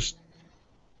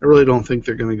really don't think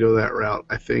they're going to go that route.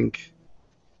 I think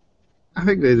they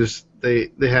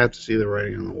have to see the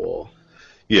writing on the wall.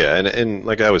 Yeah, and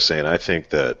like I was saying, I think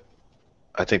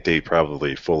they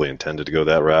probably fully intended to go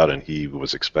that route, and he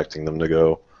was expecting them to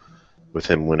go with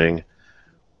him winning.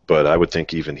 But I would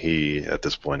think even he, at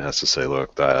this point, has to say,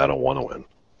 look, I don't want to win.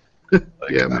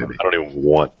 Like, yeah, maybe. I don't even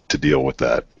want to deal with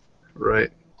that.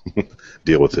 Right.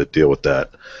 Deal with it. Deal with that.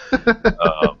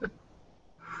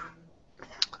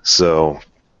 So,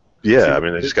 yeah, I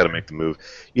mean, they just got to make the move.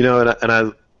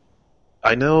 And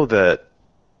I know that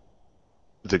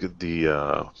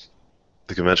the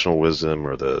conventional wisdom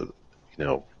or the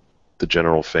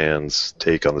general fans'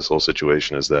 take on this whole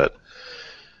situation is that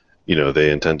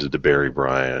they intended to bury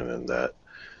Bryan and that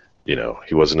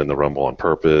he wasn't in the Rumble on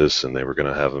purpose and they were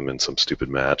going to have him in some stupid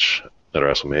match at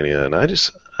WrestleMania, and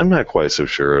I'm not quite so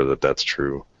sure that that's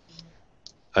true.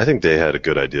 I think they had a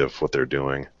good idea of what they're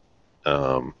doing.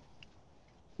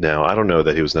 Now, I don't know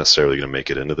that he was necessarily going to make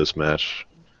it into this match,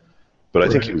 but I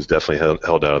think he was definitely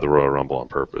held out of the Royal Rumble on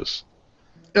purpose.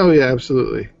 Oh, yeah,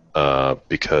 absolutely.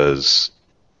 Because,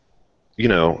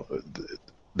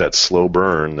 that slow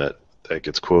burn that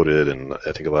gets quoted, and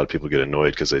I think a lot of people get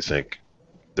annoyed because they think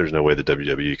there's no way the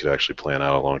WWE could actually plan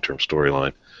out a long-term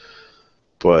storyline.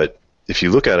 But if you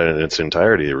look at it in its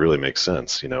entirety, it really makes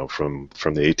sense. From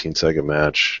the 18-second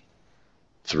match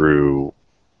through,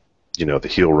 the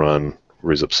heel run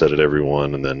where he's upset at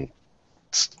everyone, and then,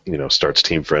 starts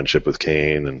team friendship with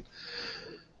Kane,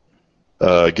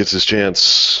 and gets his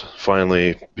chance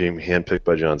finally being handpicked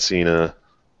by John Cena,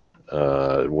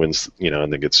 wins,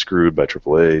 and then gets screwed by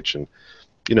Triple H, and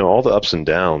all the ups and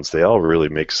downs, they all really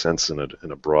make sense in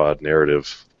a broad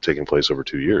narrative taking place over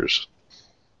 2 years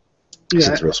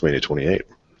since WrestleMania 28.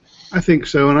 I think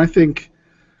so, and I think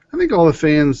all the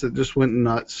fans that just went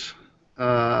nuts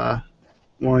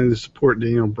wanting to support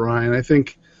Daniel Bryan, I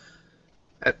think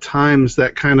at times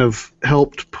that kind of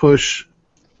helped push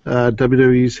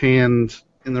WWE's hand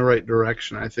in the right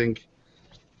direction. I think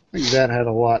that had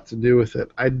a lot to do with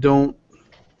it. I don't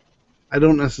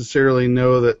necessarily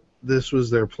know that this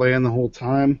was their plan the whole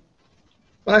time,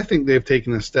 but I think they've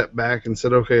taken a step back and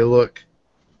said, okay, look,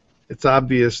 it's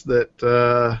obvious that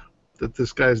that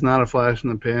this guy's not a flash in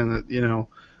the pan, that, no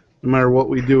matter what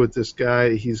we do with this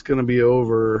guy, he's going to be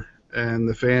over, and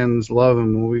the fans love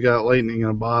him. We got lightning in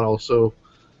a bottle, so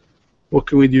what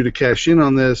can we do to cash in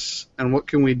on this, and what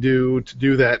can we do to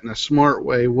do that in a smart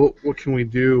way? What can we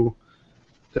do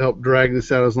to help drag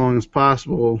this out as long as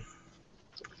possible?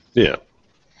 Yeah.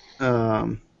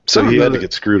 So he had to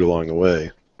get screwed along the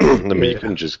way. I mean, you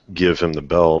couldn't just give him the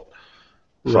belt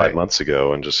 5 months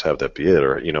ago and just have that be it,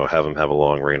 or have him have a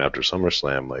long reign after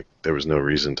SummerSlam. Like, there was no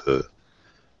reason to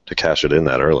cash it in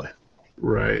that early.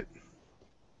 Right.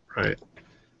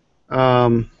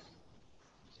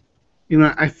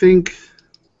 I think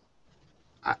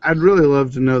I'd really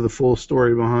love to know the full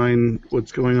story behind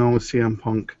what's going on with CM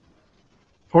Punk.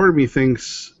 Part of me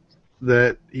thinks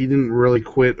that he didn't really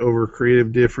quit over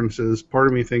creative differences. Part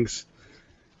of me thinks,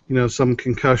 some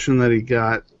concussion that he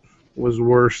got was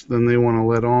worse than they want to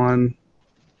let on.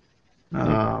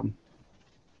 I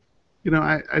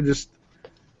just...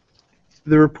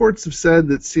 The reports have said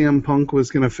that CM Punk was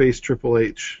going to face Triple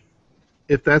H.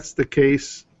 If that's the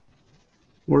case,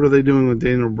 what are they doing with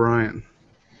Daniel Bryan?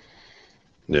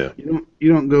 Yeah. You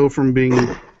don't go from being,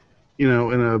 in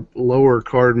a lower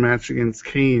card match against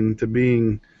Kane to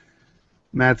being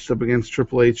matched up against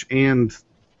Triple H and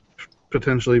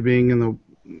potentially being in the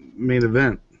main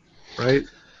event, right?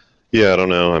 Yeah, I don't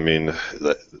know. I mean,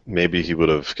 maybe he would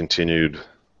have continued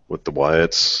with the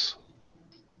Wyatts,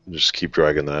 just keep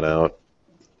dragging that out,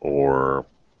 or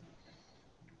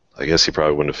I guess he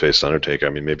probably wouldn't have faced Undertaker. I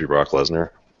mean, maybe Brock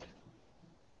Lesnar.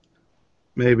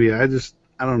 Maybe. I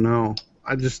don't know.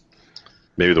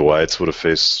 Maybe the Wyatts would have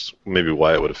faced. Maybe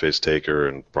Wyatt would have faced Taker,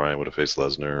 and Bryan would have faced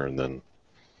Lesnar, and then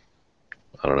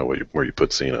I don't know where you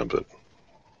put Cena, but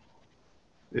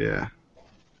yeah,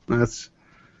 that's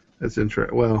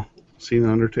interesting. Well,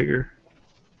 Cena, Undertaker,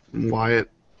 Wyatt,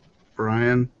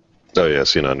 Bryan. Oh yeah,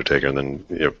 Cena, Undertaker, and then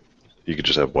you could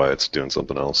just have Wyatt's doing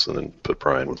something else, and then put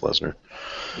Bryan with Lesnar.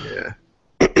 Yeah.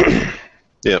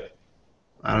 Yep.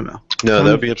 I don't know. No,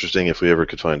 that would be interesting if we ever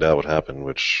could find out what happened,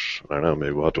 which, I don't know,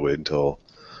 maybe we'll have to wait until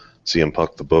CM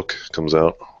Punk, the book, comes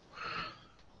out.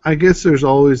 I guess there's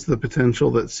always the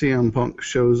potential that CM Punk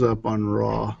shows up on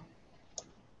Raw.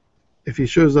 If he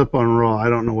shows up on Raw, I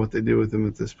don't know what they do with him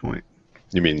at this point.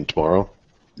 You mean tomorrow?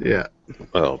 Yeah.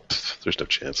 Oh, there's no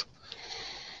chance.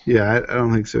 Yeah, I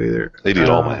don't think so either. They'd eat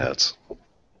all my hats.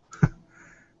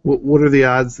 What are the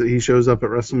odds that he shows up at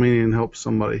WrestleMania and helps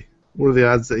somebody? What are the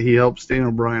odds that he helps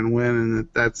Daniel Bryan win and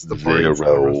that's the part of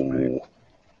WrestleMania?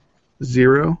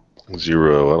 Zero?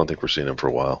 Zero. I don't think we're seeing him for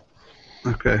a while.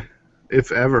 Okay.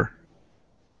 If ever.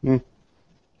 Are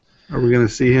we going to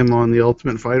see him on The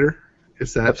Ultimate Fighter?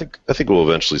 Is that? I think we'll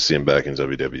eventually see him back in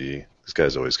WWE. This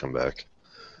guy's always come back.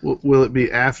 Will it be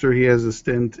after he has a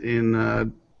stint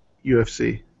in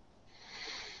UFC?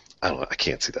 I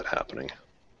can't see that happening.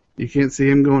 You can't see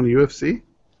him going to UFC?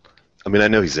 I mean, I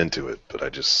know he's into it, but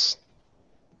those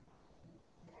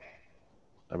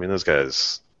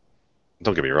guys,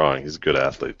 don't get me wrong, he's a good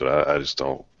athlete, but I just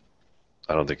don't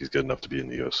think he's good enough to be in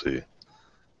the UFC.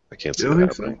 I can't see that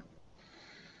happening.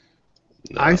 So?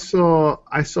 No.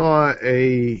 I saw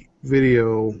a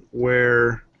video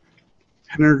where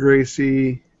Henry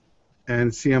Gracie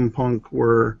and CM Punk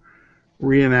were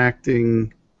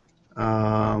reenacting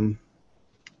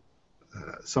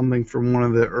something from one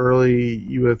of the early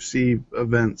UFC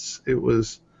events. I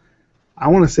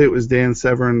want to say it was Dan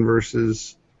Severn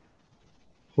versus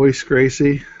Hoist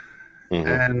Gracie,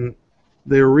 and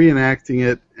they were reenacting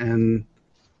it, and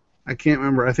I can't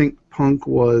remember. I think Punk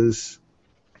was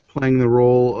playing the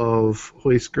role of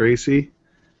Hoist Gracie,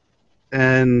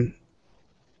 and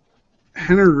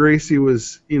Henry Gracie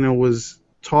was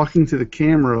talking to the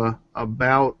camera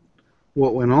about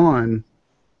what went on,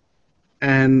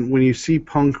 and when you see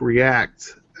Punk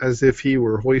react as if he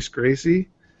were Hoist Gracie,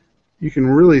 you can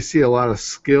really see a lot of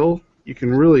skill. You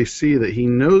can really see that he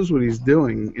knows what he's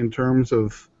doing in terms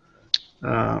of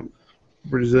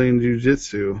Brazilian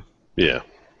Jiu-Jitsu. Yeah.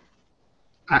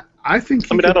 I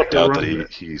think. I don't doubt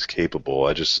that he's capable.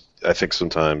 I think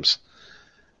sometimes,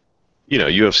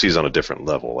 UFC's on a different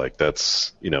level. Like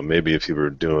that's, maybe if you were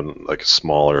doing like a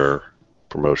smaller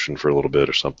promotion for a little bit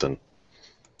or something.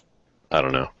 I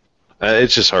don't know.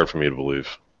 It's just hard for me to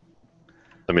believe.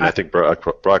 I mean, I think Brock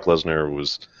Lesnar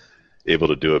was able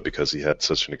to do it because he had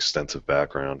such an extensive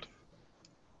background.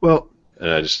 Well,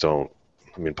 and I just don't.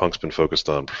 I mean, Punk's been focused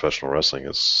on professional wrestling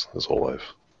his whole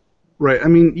life. Right. I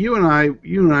mean, you and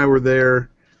I were there,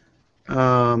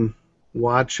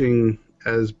 watching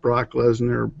as Brock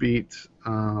Lesnar beat.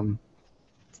 I want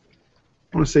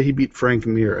to say he beat Frank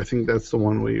Mir. I think that's the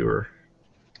one we were.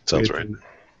 Sounds right.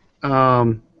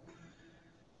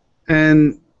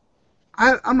 And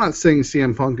I'm not saying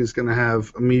CM Punk is going to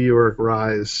have a meteoric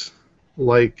rise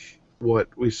like what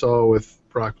we saw with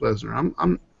Brock Lesnar.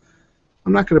 I'm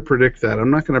not going to predict that.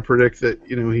 I'm not going to predict that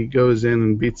he goes in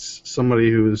and beats somebody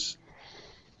who's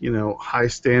high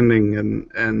standing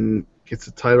and gets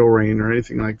a title reign or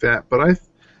anything like that. But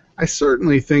I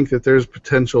certainly think that there's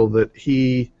potential that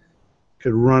he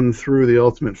could run through the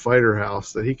Ultimate Fighter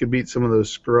house, that he could beat some of those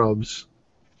scrubs,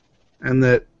 and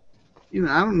that I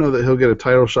don't know that he'll get a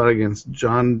title shot against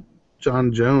John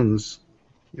Jones,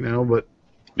 but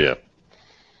yeah.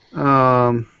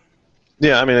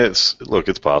 Yeah, I mean, it's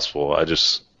possible.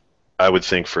 I would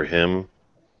think for him,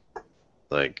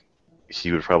 like,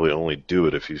 he would probably only do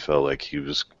it if he felt like he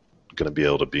was going to be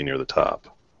able to be near the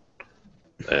top.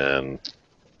 And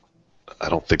I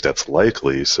don't think that's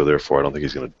likely, so therefore I don't think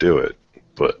he's going to do it.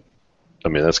 But, I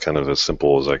mean, that's kind of as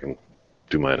simple as I can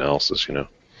do my analysis,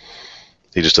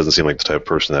 He just doesn't seem like the type of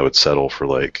person that would settle for,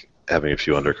 like, having a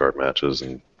few undercard matches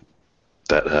and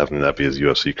having that be his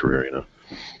UFC career,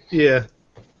 Yeah.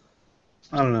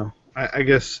 I don't know. I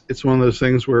guess it's one of those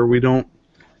things where we don't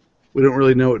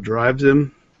really know what drives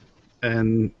him,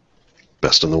 and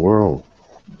best in the world.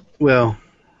 Well,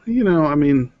 I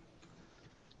mean,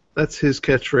 that's his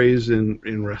catchphrase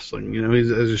in wrestling.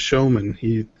 He's as a showman.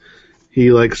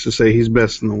 He likes to say he's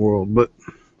best in the world, but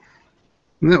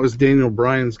that was Daniel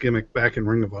Bryan's gimmick back in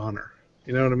Ring of Honor.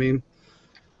 You know what I mean?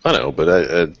 I know, but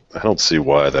I don't see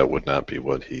why that would not be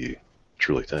what he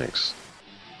truly thinks.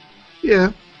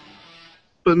 Yeah.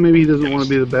 But maybe he doesn't want to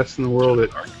be the best in the world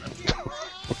at...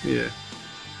 Yeah.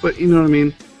 But you know what I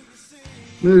mean?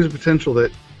 There's a potential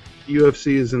that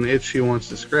UFC is an itch he wants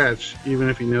to scratch, even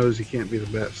if he knows he can't be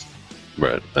the best.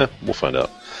 Right. We'll find out.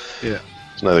 Yeah.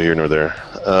 It's neither here nor there.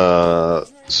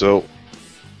 So,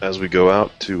 as we go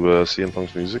out to CM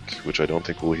Punk's music, which I don't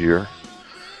think we'll hear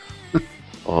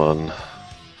on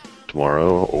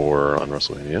tomorrow or on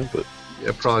WrestleMania, but...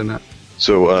 Yeah, probably not.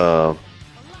 So,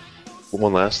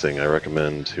 one last thing I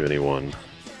recommend to anyone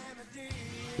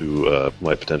who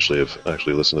might potentially have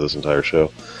actually listened to this entire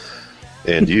show,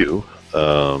 and you,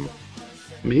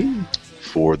 me,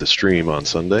 for the stream on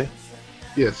Sunday.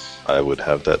 Yes. I would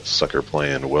have that sucker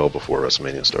playing well before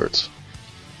WrestleMania starts.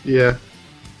 Yeah.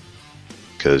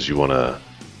 Because you want to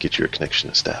get your connection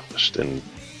established and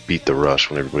beat the rush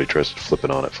when everybody tries to flip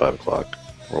it on at 5 o'clock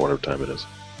or whatever time it is.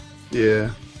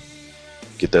 Yeah.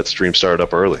 Get that stream started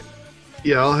up early.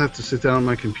 Yeah, I'll have to sit down on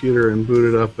my computer and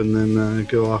boot it up and then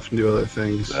go off and do other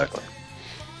things. Exactly.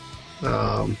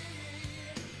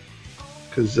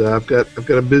 Because I've got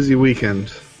a busy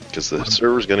weekend. Because the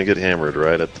server's going to get hammered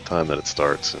right at the time that it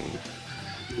starts, and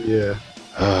yeah.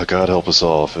 God help us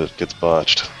all if it gets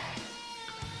botched.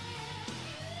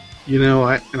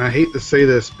 I hate to say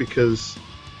this because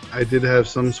I did have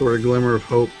some sort of glimmer of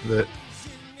hope that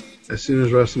as soon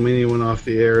as WrestleMania went off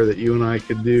the air, that you and I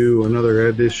could do another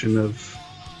edition of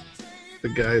the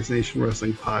Guys Nation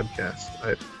Wrestling podcast.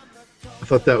 I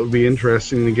thought that would be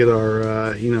interesting to get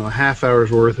our a half hour's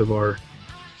worth of our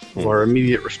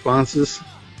immediate responses.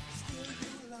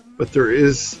 But there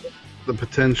is the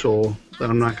potential that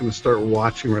I'm not going to start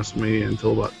watching WrestleMania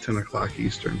until about 10 o'clock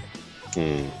Eastern.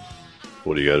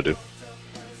 What do you got to do?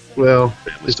 Well,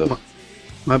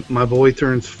 my boy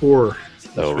turns 4.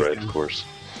 Oh, right, of course.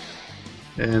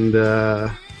 And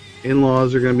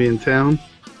in-laws are going to be in town.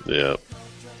 Yeah.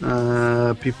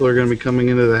 People are going to be coming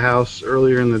into the house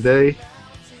earlier in the day.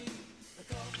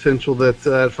 potential that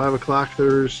at 5 o'clock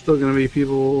there's still going to be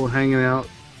people hanging out,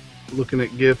 looking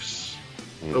at gifts,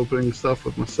 opening stuff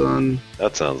with my son.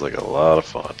 That sounds like a lot of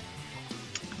fun.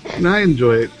 And I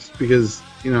enjoy it because,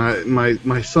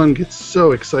 my son gets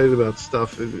so excited about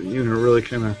stuff. It, really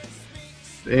kind of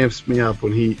amps me up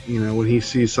when he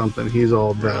sees something, he's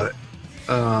all about it.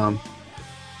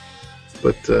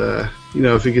 But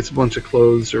if he gets a bunch of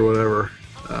clothes or whatever,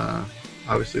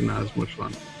 obviously not as much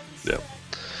fun. Yeah.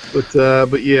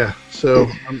 But yeah, so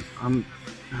I'm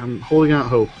holding out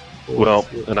hope. Well,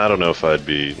 and I don't know if I'd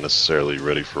be necessarily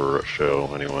ready for a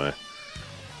show anyway,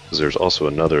 because there's also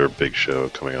another big show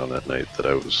coming on that night that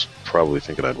I was probably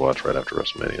thinking I'd watch right after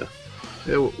WrestleMania.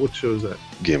 Yeah, what show is that?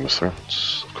 Game of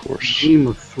Thrones, of course. Game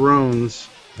of Thrones.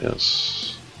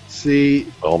 Yes. See,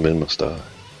 all men must die.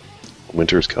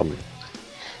 Winter is coming.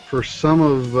 For some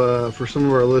of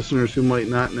our listeners who might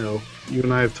not know, you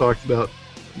and I have talked about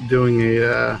doing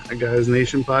a Guys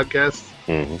Nation podcast.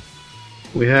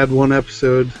 Mm-hmm. We had one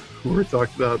episode where we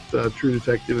talked about True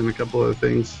Detective and a couple other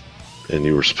things. And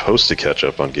you were supposed to catch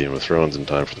up on Game of Thrones in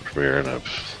time for the premiere, and I'm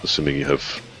assuming you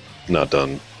have not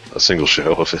done a single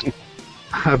show of it.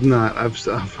 I've not.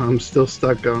 I'm still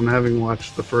stuck on having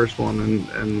watched the first one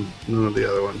and none of the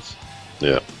other ones.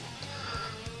 Yeah.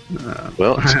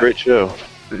 Well, it's a great show.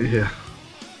 Yeah,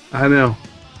 I know.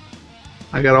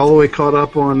 I got all the way caught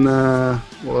up on,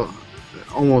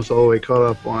 almost all the way caught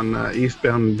up on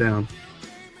Eastbound and Down.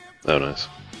 Oh, nice.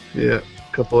 Yeah,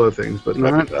 a couple other things, but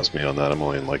not. Not Pass me on that. I'm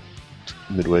only in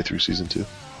midway through season 2.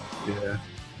 Yeah.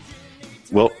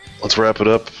 Well, let's wrap it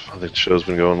up. I think the show's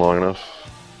been going long enough.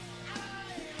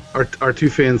 Our two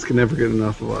fans can never get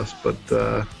enough of us, but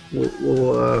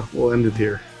we'll end it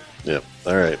here. Yep.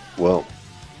 All right. Well,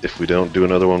 if we don't do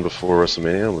another one before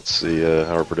WrestleMania, let's see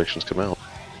how our predictions come out.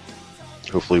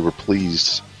 Hopefully, we're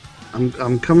pleased.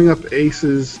 I'm coming up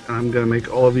aces, and I'm gonna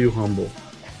make all of you humble.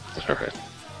 All right.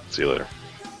 See you later.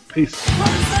 Peace.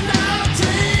 Personality.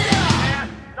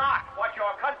 Ask not what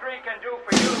your country can do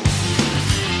for you.